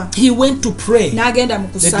okusaba. He went to pray. N'agenda mu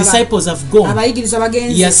The kusaba. disciples have gone. Abayigirizwa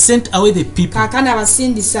bagenze. He has sent away the people. Kaakano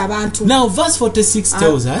abasindisa abantu. Now verse 46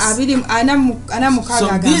 tells us. So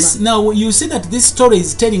this, now you see that this story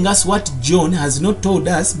is telling us what John has not told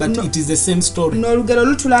us, but it is the same story. N'olugero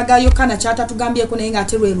lutulaga Yokaana ky'atatugambyeko naye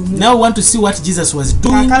ng'ate lwe lumu. Now we want to see what Jesus was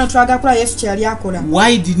doing. Kaakano twagala kulaba Yesu kye yali akola.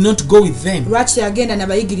 Why did not go with them? Lwaki yagenda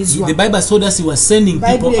n'abayigirizwa. The Bible told us he was sending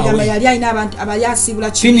people away. Yali alina abantu abali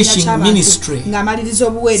asiibula Finishing ministry. Ng'amaliriza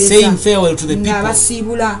obuweereza. Saying farewell to the people.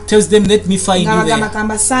 Ng'abasiibula. Tells them, let me find you Ng'abagamba there.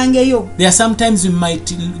 kambasangeyo. There are sometimes we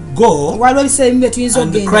might go waliwo ebiseera ebimu bye tuyinza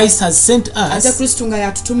and okugenda. Christ has sent Ate us Kristo nga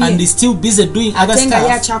yatutumye. and is still busy doing other ate nga stuff.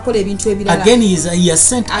 yakyakola ebintu ebirala. Again he has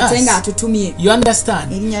sent ate nga us. atutumye. You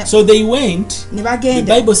understand? So they went. Ne The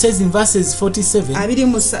bagenda. Bible says in verses 47,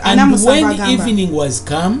 and when evening was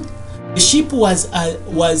come, the ship was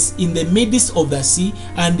in the midst of the sea,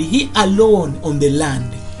 and he alone on the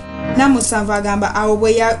land. Namusanvu agamba awo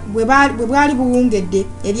bwe bwali buwungedde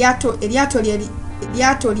eryato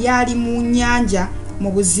lyali mu nnyanja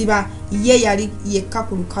mu buziba ye yali yekka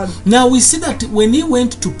ku lukalu. Now we see that when he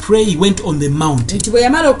went to pray, he went on the mountain. Nti bwe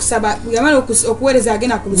yamala okuweereza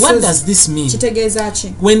agenda ku lusozi. What does this mean? Kitegeeza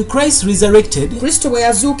ki? When Christ resurrected, Kristo bwe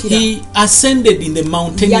yazuukira, he ascended in the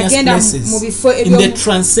mountainous places, in the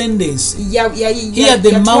transcendence. Here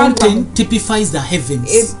the mountain typifies the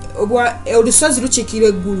heavens. olusozi lukiikira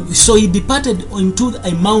eggulu. So he departed into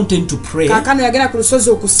a mountain to pray. Kaakano yagenda ku lusozi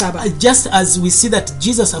okusaba. Just as we see that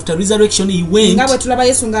Jesus after resurrection he went nga bwe tulaba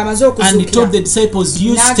Yesu ng'amaze okuzuukira and he told the disciples,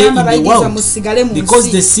 you stay in the world,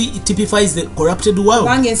 because the sea typifies the corrupted world.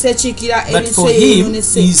 Kubanga ensi ekiikira But ebintu for him,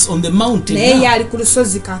 ebyeyonese. he's on the mountain naye now. yali ku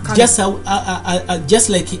lusozi kaakano. Just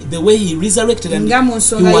like the way he resurrected and nga mu he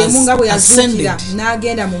nsonga yemu nga bwe was yazuukira ascended.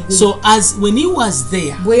 n'agenda mu ggulu. So as when he was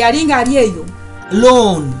there bwe yali ng'ali eyo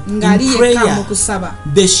alone ng'ali in yekka mu prayer, kusaba,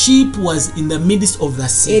 the ship was in the midst of the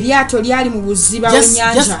sea. eryato lyali mu buziba Just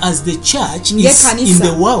w'ennyanja. as the church is in ng'ekkanisa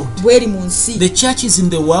the world. bw'eri mu nsi. The church is in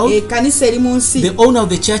the world. Ekkanisa eri mu nsi. The owner of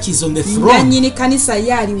the church is on the throne. nannyini kanisa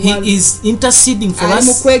ye ali walu. He is interceding for ali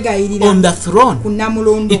mu us kwegayirira on the throne. ku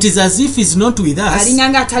Namulondo. It is as if he's not with us, alinga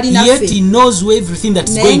ng'atali yet naffe. he knows everything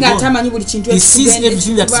that's naye going nga on. tamanyi buli kintu He sees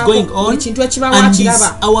everything that's going on, buli kintu ekibawo and is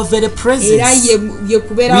akiraba. our very era presence. ye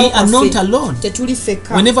kubeerawo We are not kwaffe. alone. tetuli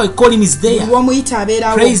fekka. Whenever I call him, is there. buli w'omuyita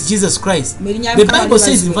abeerawo. Praise Jesus Christ. The Bible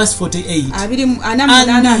says in verse 48,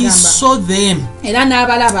 and he saw them. era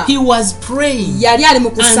n'abalaba. He was praying yali ali mu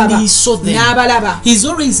kusaba and he saw them. n'abalaba. He's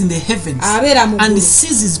always in the heavens abeera mu and ggulu.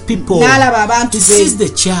 sees his people. n'alaba abantu He be. sees the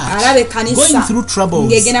church alaba ekkanisa going through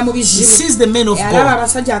troubles. ng'egenda mu He bizibu. sees the men of alaba God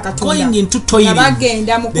abasajja akatonda going into nga toiling.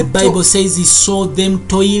 bagenda mu The Bible says he saw them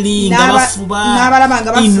toiling, n'abalaba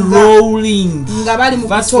nga in bafuba rolling. nga bali mu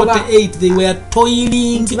Verse kutoba. 48, they were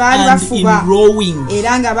toiling Nti baali and bafuba. in rowing.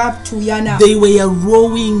 era nga batuyana They were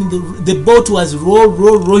rowing. The boat was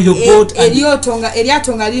row your boat, and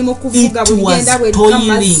eryato nga liri mu kuvuga it bwe was ligenda bwe lika mu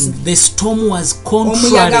mazzi. toiling. The storm was Omuyaga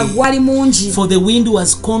contrary, gwali mungi for the wind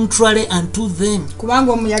was contrary unto them.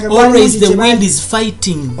 kubanga omuyaga gwali Always mungi the gye wind bali. is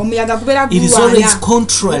fighting. Omuyaga gubeera It is gulwana always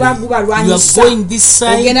contrary. guba You gubalwanyisa. are going this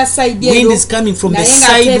side, Ogenda side wind ero, is coming from the naye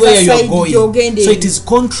side ng'ateeka where you are side going. gy'ogenda So eri. it is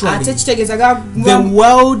contrary. ate kitegeeza The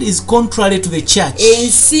world is contrary to the church.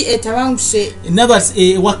 ensi etabanguse In other words,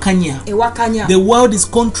 wakanya. ewakanya The world is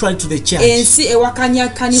contrary to the church. ensi ewakanya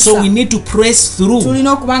kanisa. So we need to press through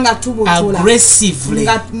tulina okuba nga tubutula aggressively.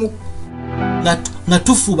 Nga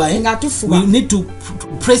tufuba, nga tufuba. we need to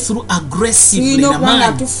press through aggressively. tulina okuba nga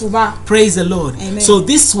Naman. tufuba. Praise the Lord. Amen. So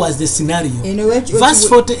this was the scenario. Eno we- Verse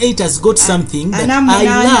 48 has got something that Ana I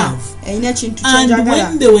munaana love. erina ekintu And kyenjagala.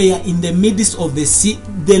 when they were in the midst of the sea,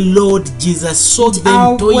 the Lord Jesus saw Awo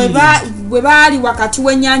them toiling. bwe baali wakati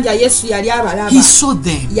w'ennyanja yesu yali abalaba. He saw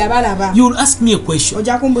them. yabalaba. You will ask me a question.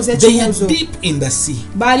 ojja kumbuza They are ekibuuzo. deep in the sea.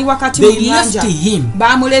 baali wakati mu They left nnyanja him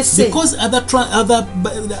bamulese. because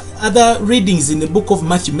other readings in the book of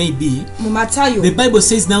Matthew may be, mu Matayo the Bible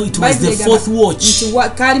says now it was the Bayibuli fourth egamba watch,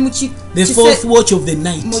 nti kaali mu the fourth watch of the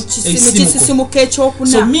night. mu Esimuko. kisisimuko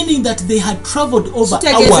ekyokuna. So meaning that they had traveled over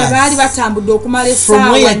kitegeeza baali hours. batambudde okumala from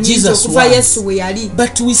essaawa where nnyingi Jesus okuva was. yesu we yali.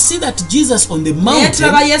 But we see that Jesus on the naye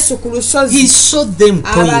tulaba mountain, yesu ku he lusozi saw them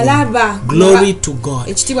toiling. abalaba. Glory to God.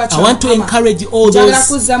 Ekitiibwa I want to Mukama. encourage all Njagala those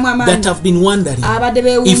kuzzamu amaanyi that have been wondering abadde if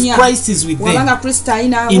beewuunya Christ is with wabanga them kristo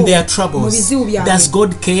alinaabo in their mu troubles. bizibu byabwe. Does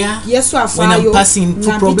God care yesu when afaayo I'm passing through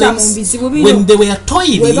nga mpita mu problems? bizibu When bino. they were bwe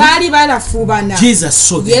toiling, baali balafuubana Jesus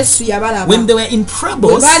saw them. yesu yabalaba. When they were in bwe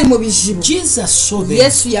troubles, baali mu bizibu Jesus saw them.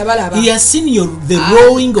 yesu yabalaba. He has seen the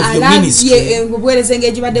rowing of your ministry, obuweereza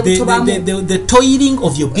engeri gye badde butobamu, the toiling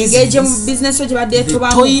of your engeri gye business, bizinesi gye badde the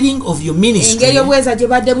etobamu, toiling of your ministry. engeri obuweereza gye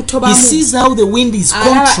badde He butobamu. sees how the wind is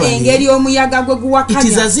alaba engeri contrary. omuyaga gwe It is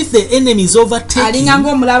guwakanya. as if the enemy is overtaking. alinga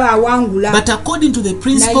ng'omulaba awangula. But according to the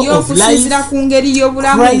principle naye of okusinziira life, ku ngeri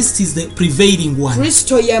y'obulamu Christ is the prevailing one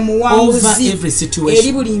kristo ye over muwanguzi every eri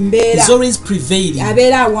situation. buli mbeera. He's always prevailing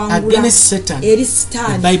abeera awangula against Satan. eri The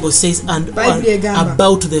sitaani. Bible says, and Bible egamba,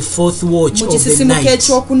 about the fourth watch mu of the kisisimuko night,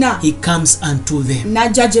 ekyokuna he comes unto them.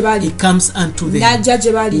 n'ajja gye He bali. comes unto them, n'ajja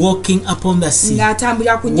gye bali walking upon the sea,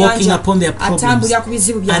 ng'atambulira ku walking nnyanja, upon their problems. atambulira ku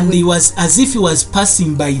bizibu And he byabwe. was as if he was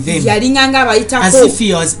passing by them, yalinga as ng'abayitako, if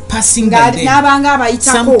he was passing by them. n'abanga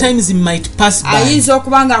abayitako. Sometimes he might pass by ayinza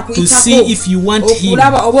okuba nga to see akuyitako if you want him.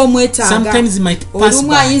 okulaba oba omwetaaga. Sometimes he might pass olumu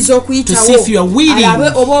by ayinza to okuyitawo see if you are willing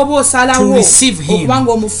alabe oba oba to osalawo receive him. okuba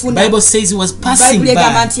ng'omufuna. Bible says he was passing Bayibuli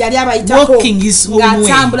egamba by, nti yali abayitako walking his own way,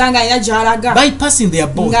 ng'atambula ng'alina gy'alaga, bypassing their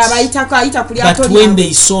boats. ng'abayitako ayita ku lyato But when lyabwe.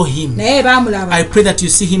 they saw him, naye baamulaba. I pray that you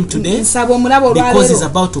see him today, nsaba omulaba because he's olwaleero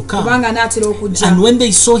about to come. kubanga anaatera okujja. And when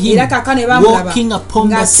they saw him era kaakano ne baamulaba walking upon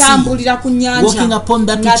the sea, ng'atambulira ku nnyanja, walking upon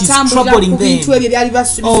that which is ng'atambulira troubling ku bintu them, ebyo byali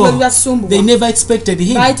oh, bibasumbuwa. they never expected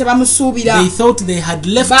him. baali tebamusuubira. They thought they had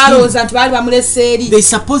left him. baalowooza nti baali bamulese eri. They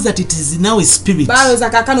suppose that it is now a spirit. baalowooza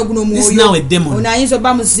kaakano guno This is now a mwoyo demon. ono ayinza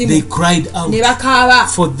obba muzimu. They cried out, ne bakaaba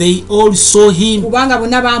for they all saw him. kubanga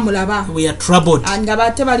bonna baamulaba We are troubled. nga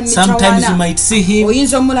bate bali mu Sometimes you mitawaana. might see him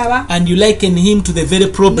oyinza omulaba and you liken him to the very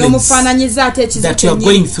problems n'omufaananyiza ate ekizibu that you are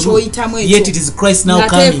going through, ky'oyitamu yet it ekyo is Christ now ng'ate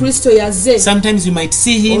coming. kristo yazze. Sometimes you might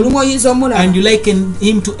see him olumu oyinza omulaba and you liken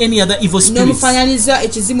him to any other evil spirits. n'omufaananyiza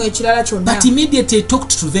ekizimu ekirala kyonna. But immediately he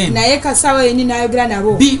talked to them, naye kasaawa yeni n'ayogera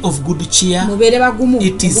nabo. be of good cheer, mubeere bagumu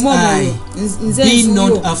it is mugumu omwoyo. I, nze be not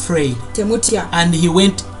nzuuyo afraid. temutya. And he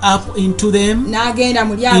went up into them, n'agenda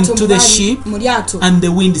mu lyato into the ship, mu lyato and the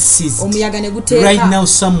wind ceased. omuyaga ne guteeka. Right now,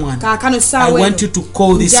 someone, kaakano I saawa want you eno to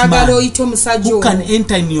call this njagala man oyita omusajja who can ono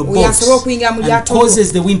enter in your oyo boat asobola okuyingira mu and lyato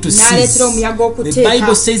causes the wind to n'aleetera cease. omuyaga The okuteeka.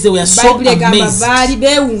 Bible says they were so Bayibuli egamba amazed. baali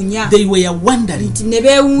beewuunya They were wondering, nti ne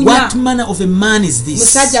beewuunya what manner of a man is this?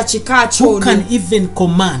 musajja kika Who kyono can even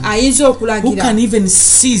command? ayinza Who okulagira, can even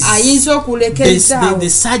seize ayinza okulekerezaawo the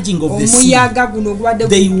surging of the sea? omuyaga guno ogubadde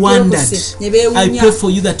They wondered. gwekose. ne I beewuunya. pray for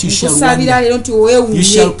you that you shall nkusabira wonder. leero nti You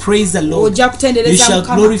shall weewuunye praise the Lord. ojja You kutendereza shall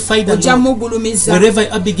Mukama, glorify the ojja Lord. mugulumiza Wherever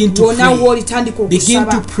I begin to wonna pray, woolitandika begin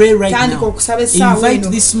okusaba. to pray right tandika now. okusaba essaawa Invite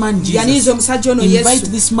eno. this man yaniriza Jesus. omusajja ono Invite yesu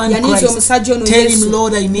this man yaniriza Christ. omusajja ono Tell yesu him,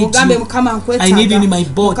 Lord, I need mugambe you. Mukama I need you in my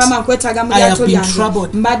nkwetaaga boat. Mukama nkwetaaga mu I have lyato been lyange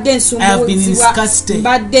troubled. mbadde I have been in nsumbuwazibwa scarcity.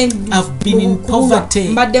 mbadde I've been in poverty.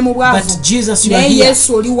 mbadde mu bwavu. But Jesus, you are naye here.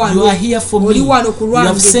 yesu oli You are wano here for oli me. wano ku You have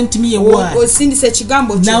lwange sent me a word. osindisa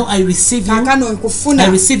ekigambo kyo Now I receive you. kaakano nkufuna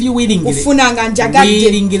I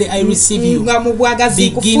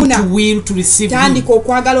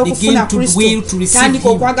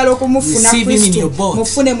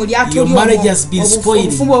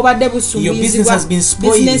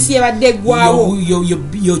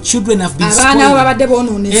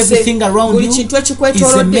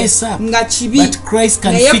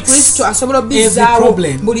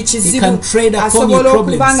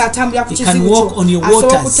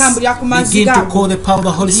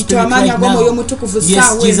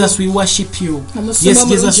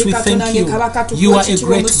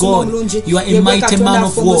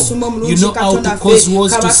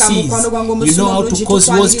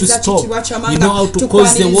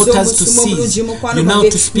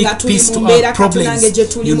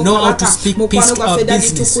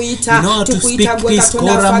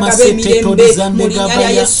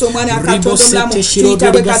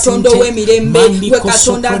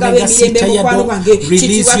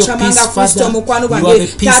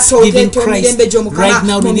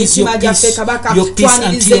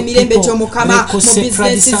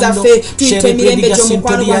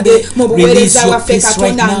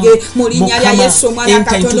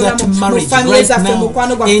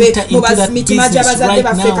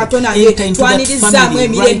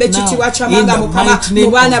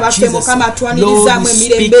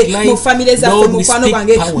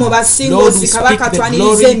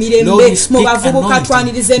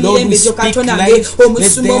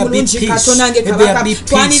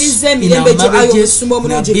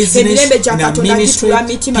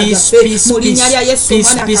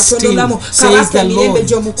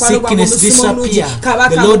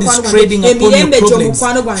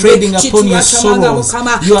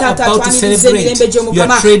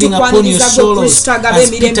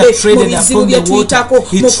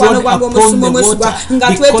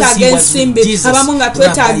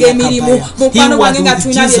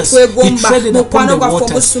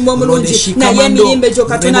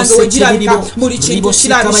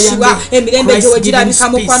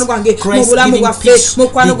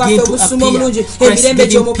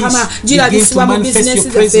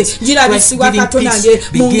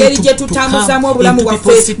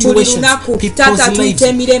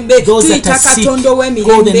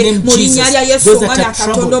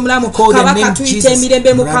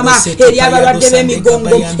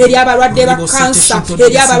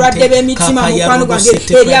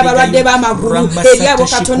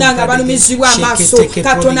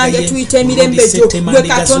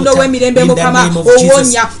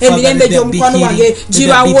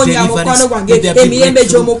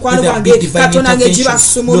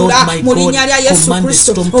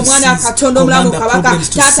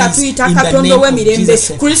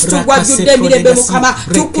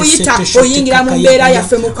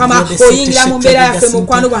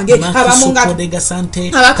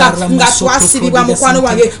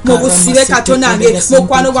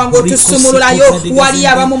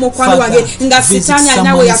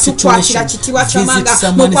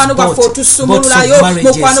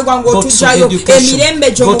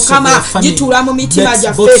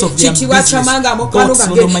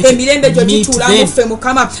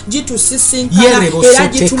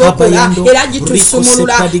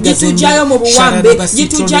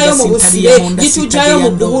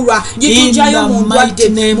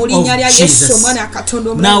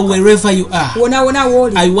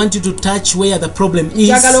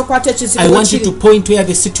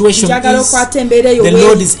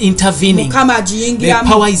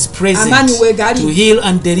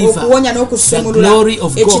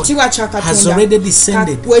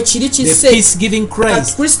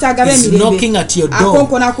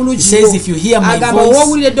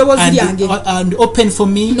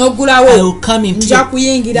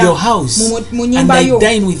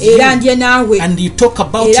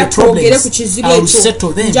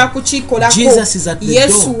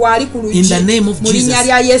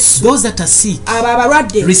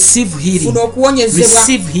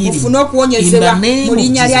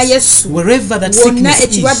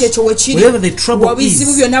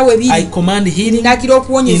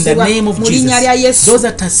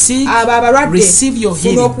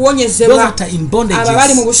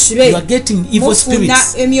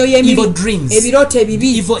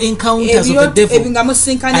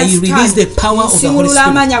Holy nsumulula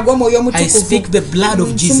amaanyi Spirit. ag'omwoyo I omutukuvu speak the blood of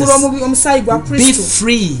Jesus. nsumulula omusaayi gwa Be kristo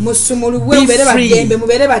free. musumulwe Be mubeere free baddembe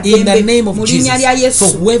mubeere in the baddembe name of mu linnya lya Jesus. For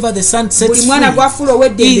yesu whoever the Son sets buli mwana free gwafuula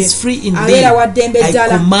ow'eddembe is free indeed. abeera wa ddembe I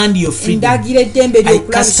ddala command your freedom. ndagira eddembe I cast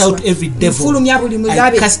ly'okulabisibwa out every devil. nfulumya buli I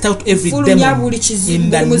mulabe cast out every nfulumya demon buli kizibu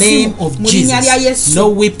in the buli name muzimu of mu linnya lya Jesus. yesu No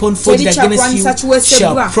weapon forged against terikyagwanyisa you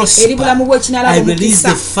kiweesebbwa shall eri bulamu prosper. bw'ekinaalaba I release omukisa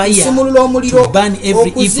the fire. nsumulula n'omuliro to burn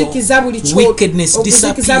every okuzikiza buli evil, wickedness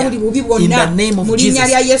disappear. In the name of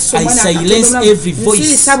Jesus, I silence every voice. In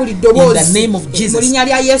the name of Jesus,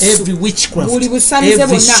 every witchcraft,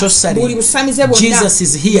 every sorcery. Jesus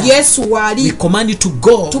is here. We command you to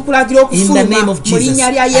go. In the name of Jesus,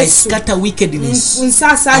 I scatter wickedness.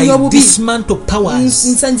 I dismantle powers.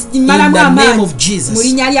 In the name of Jesus,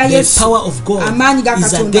 the power of God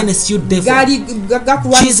is against you, devil.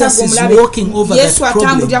 Jesus is walking over that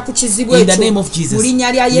problem. In the name of Jesus,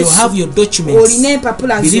 you have your documents.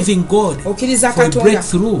 Believing God for a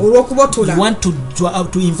breakthrough. You want to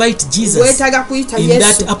invite Jesus in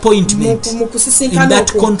that appointment, in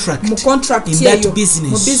that contract, in that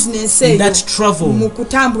business, in that travel.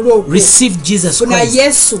 Receive Jesus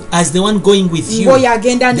Christ as the one going with you,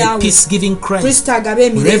 the peace-giving Christ.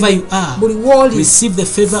 Wherever you are, receive the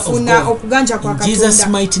favor of God. In Jesus'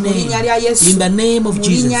 mighty name, in the name of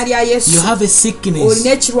Jesus, you have a sickness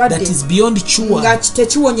that is beyond cure.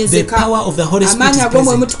 The power of the Holy Spirit is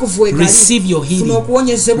present. Receive your healing.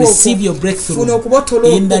 Receive your breakthrough.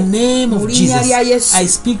 In the name of Jesus, I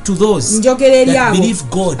speak to those that believe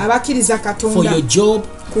God for your job,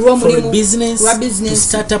 for a business, to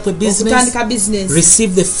start up a business.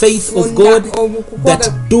 Receive the faith of God that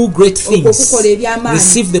do great things.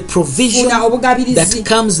 Receive the provision that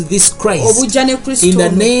comes with this Christ. In the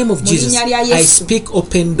name of Jesus, I speak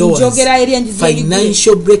open doors,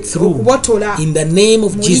 financial breakthrough. In the name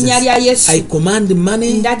of Jesus, I command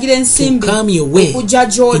money to come your way.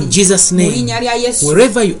 In Jesus' name,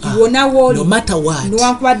 wherever you are, no matter what,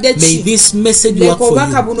 may this message work for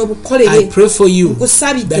you. I pray for you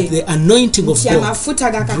that the anointing of God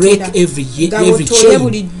break every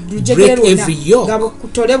chain, break every yoke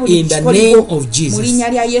in the name of Jesus.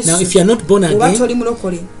 Now, if you are not born again,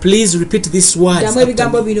 please repeat these words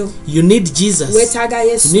after me. You need Jesus. You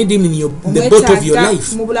need him in the boat of your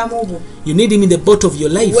life. You need him in the boat of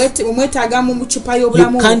your life. You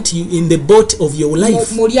can't in the boat of your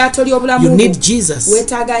life. You need Jesus. You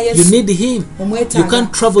need him. You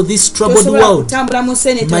can't travel this troubled world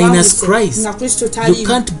minus Christ. You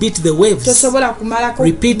can't beat the waves.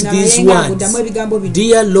 Repeat these words.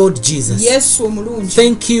 Dear Lord Jesus,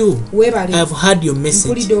 thank you. I've heard your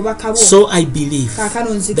message. So I believe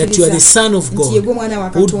that you are the Son of God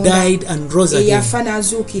who died and rose again.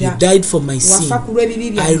 You died for my sin.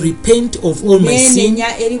 I repent of all my sin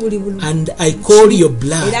and I call your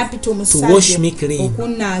blood to wash me clean.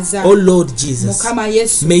 Oh Lord Jesus,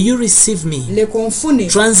 may you receive me.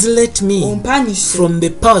 Translate me from the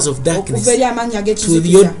powers of darkness to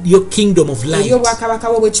your kingdom of light.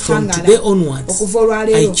 From today onwards,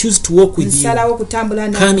 I choose to walk with you.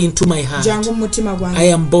 Come into my heart. I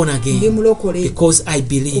am born again because I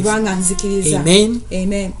believe. Amen.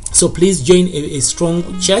 Amen. So please join a strong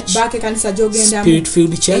church,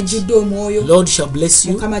 spirit-filled church. Lord shall bless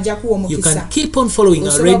you. You can keep on following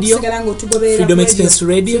our radio, Freedom Experience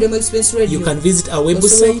Radio. You can visit our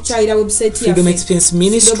website, Freedom Experience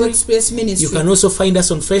Ministry. You can also find us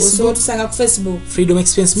on Facebook, Freedom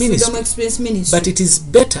Experience Ministry. But it is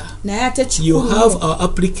better you have our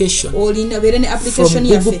application from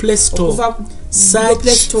Google Play Store.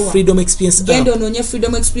 Search Freedom Experience app.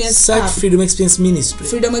 Search Freedom Experience Ministry.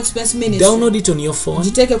 Download it on your phone.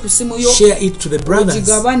 Share it to the brothers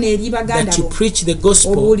that you preach the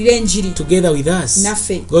gospel together with us.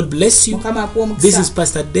 God bless you. This is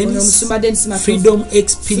Pastor Dennis, Freedom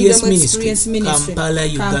Experience Ministry, Kampala,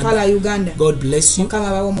 Uganda. God bless you.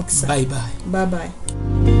 Bye bye. Bye bye.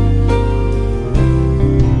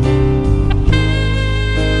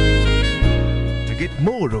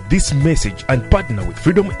 More of this message and partner with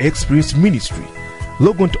Freedom Experience Ministry,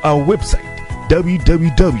 log on to our website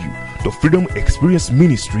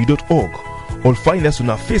www.freedomexperienceministry.org or find us on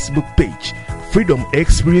our Facebook page, Freedom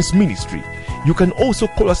Experience Ministry. You can also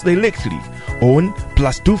call us directly on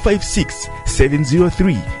 +256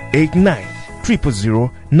 703 89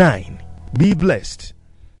 009. Be blessed.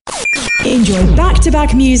 Enjoy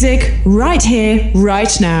back-to-back music right here,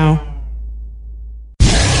 right now.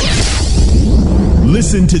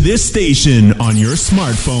 Listen to this station on your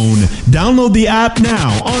smartphone. Download the app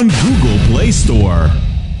now on Google Play Store.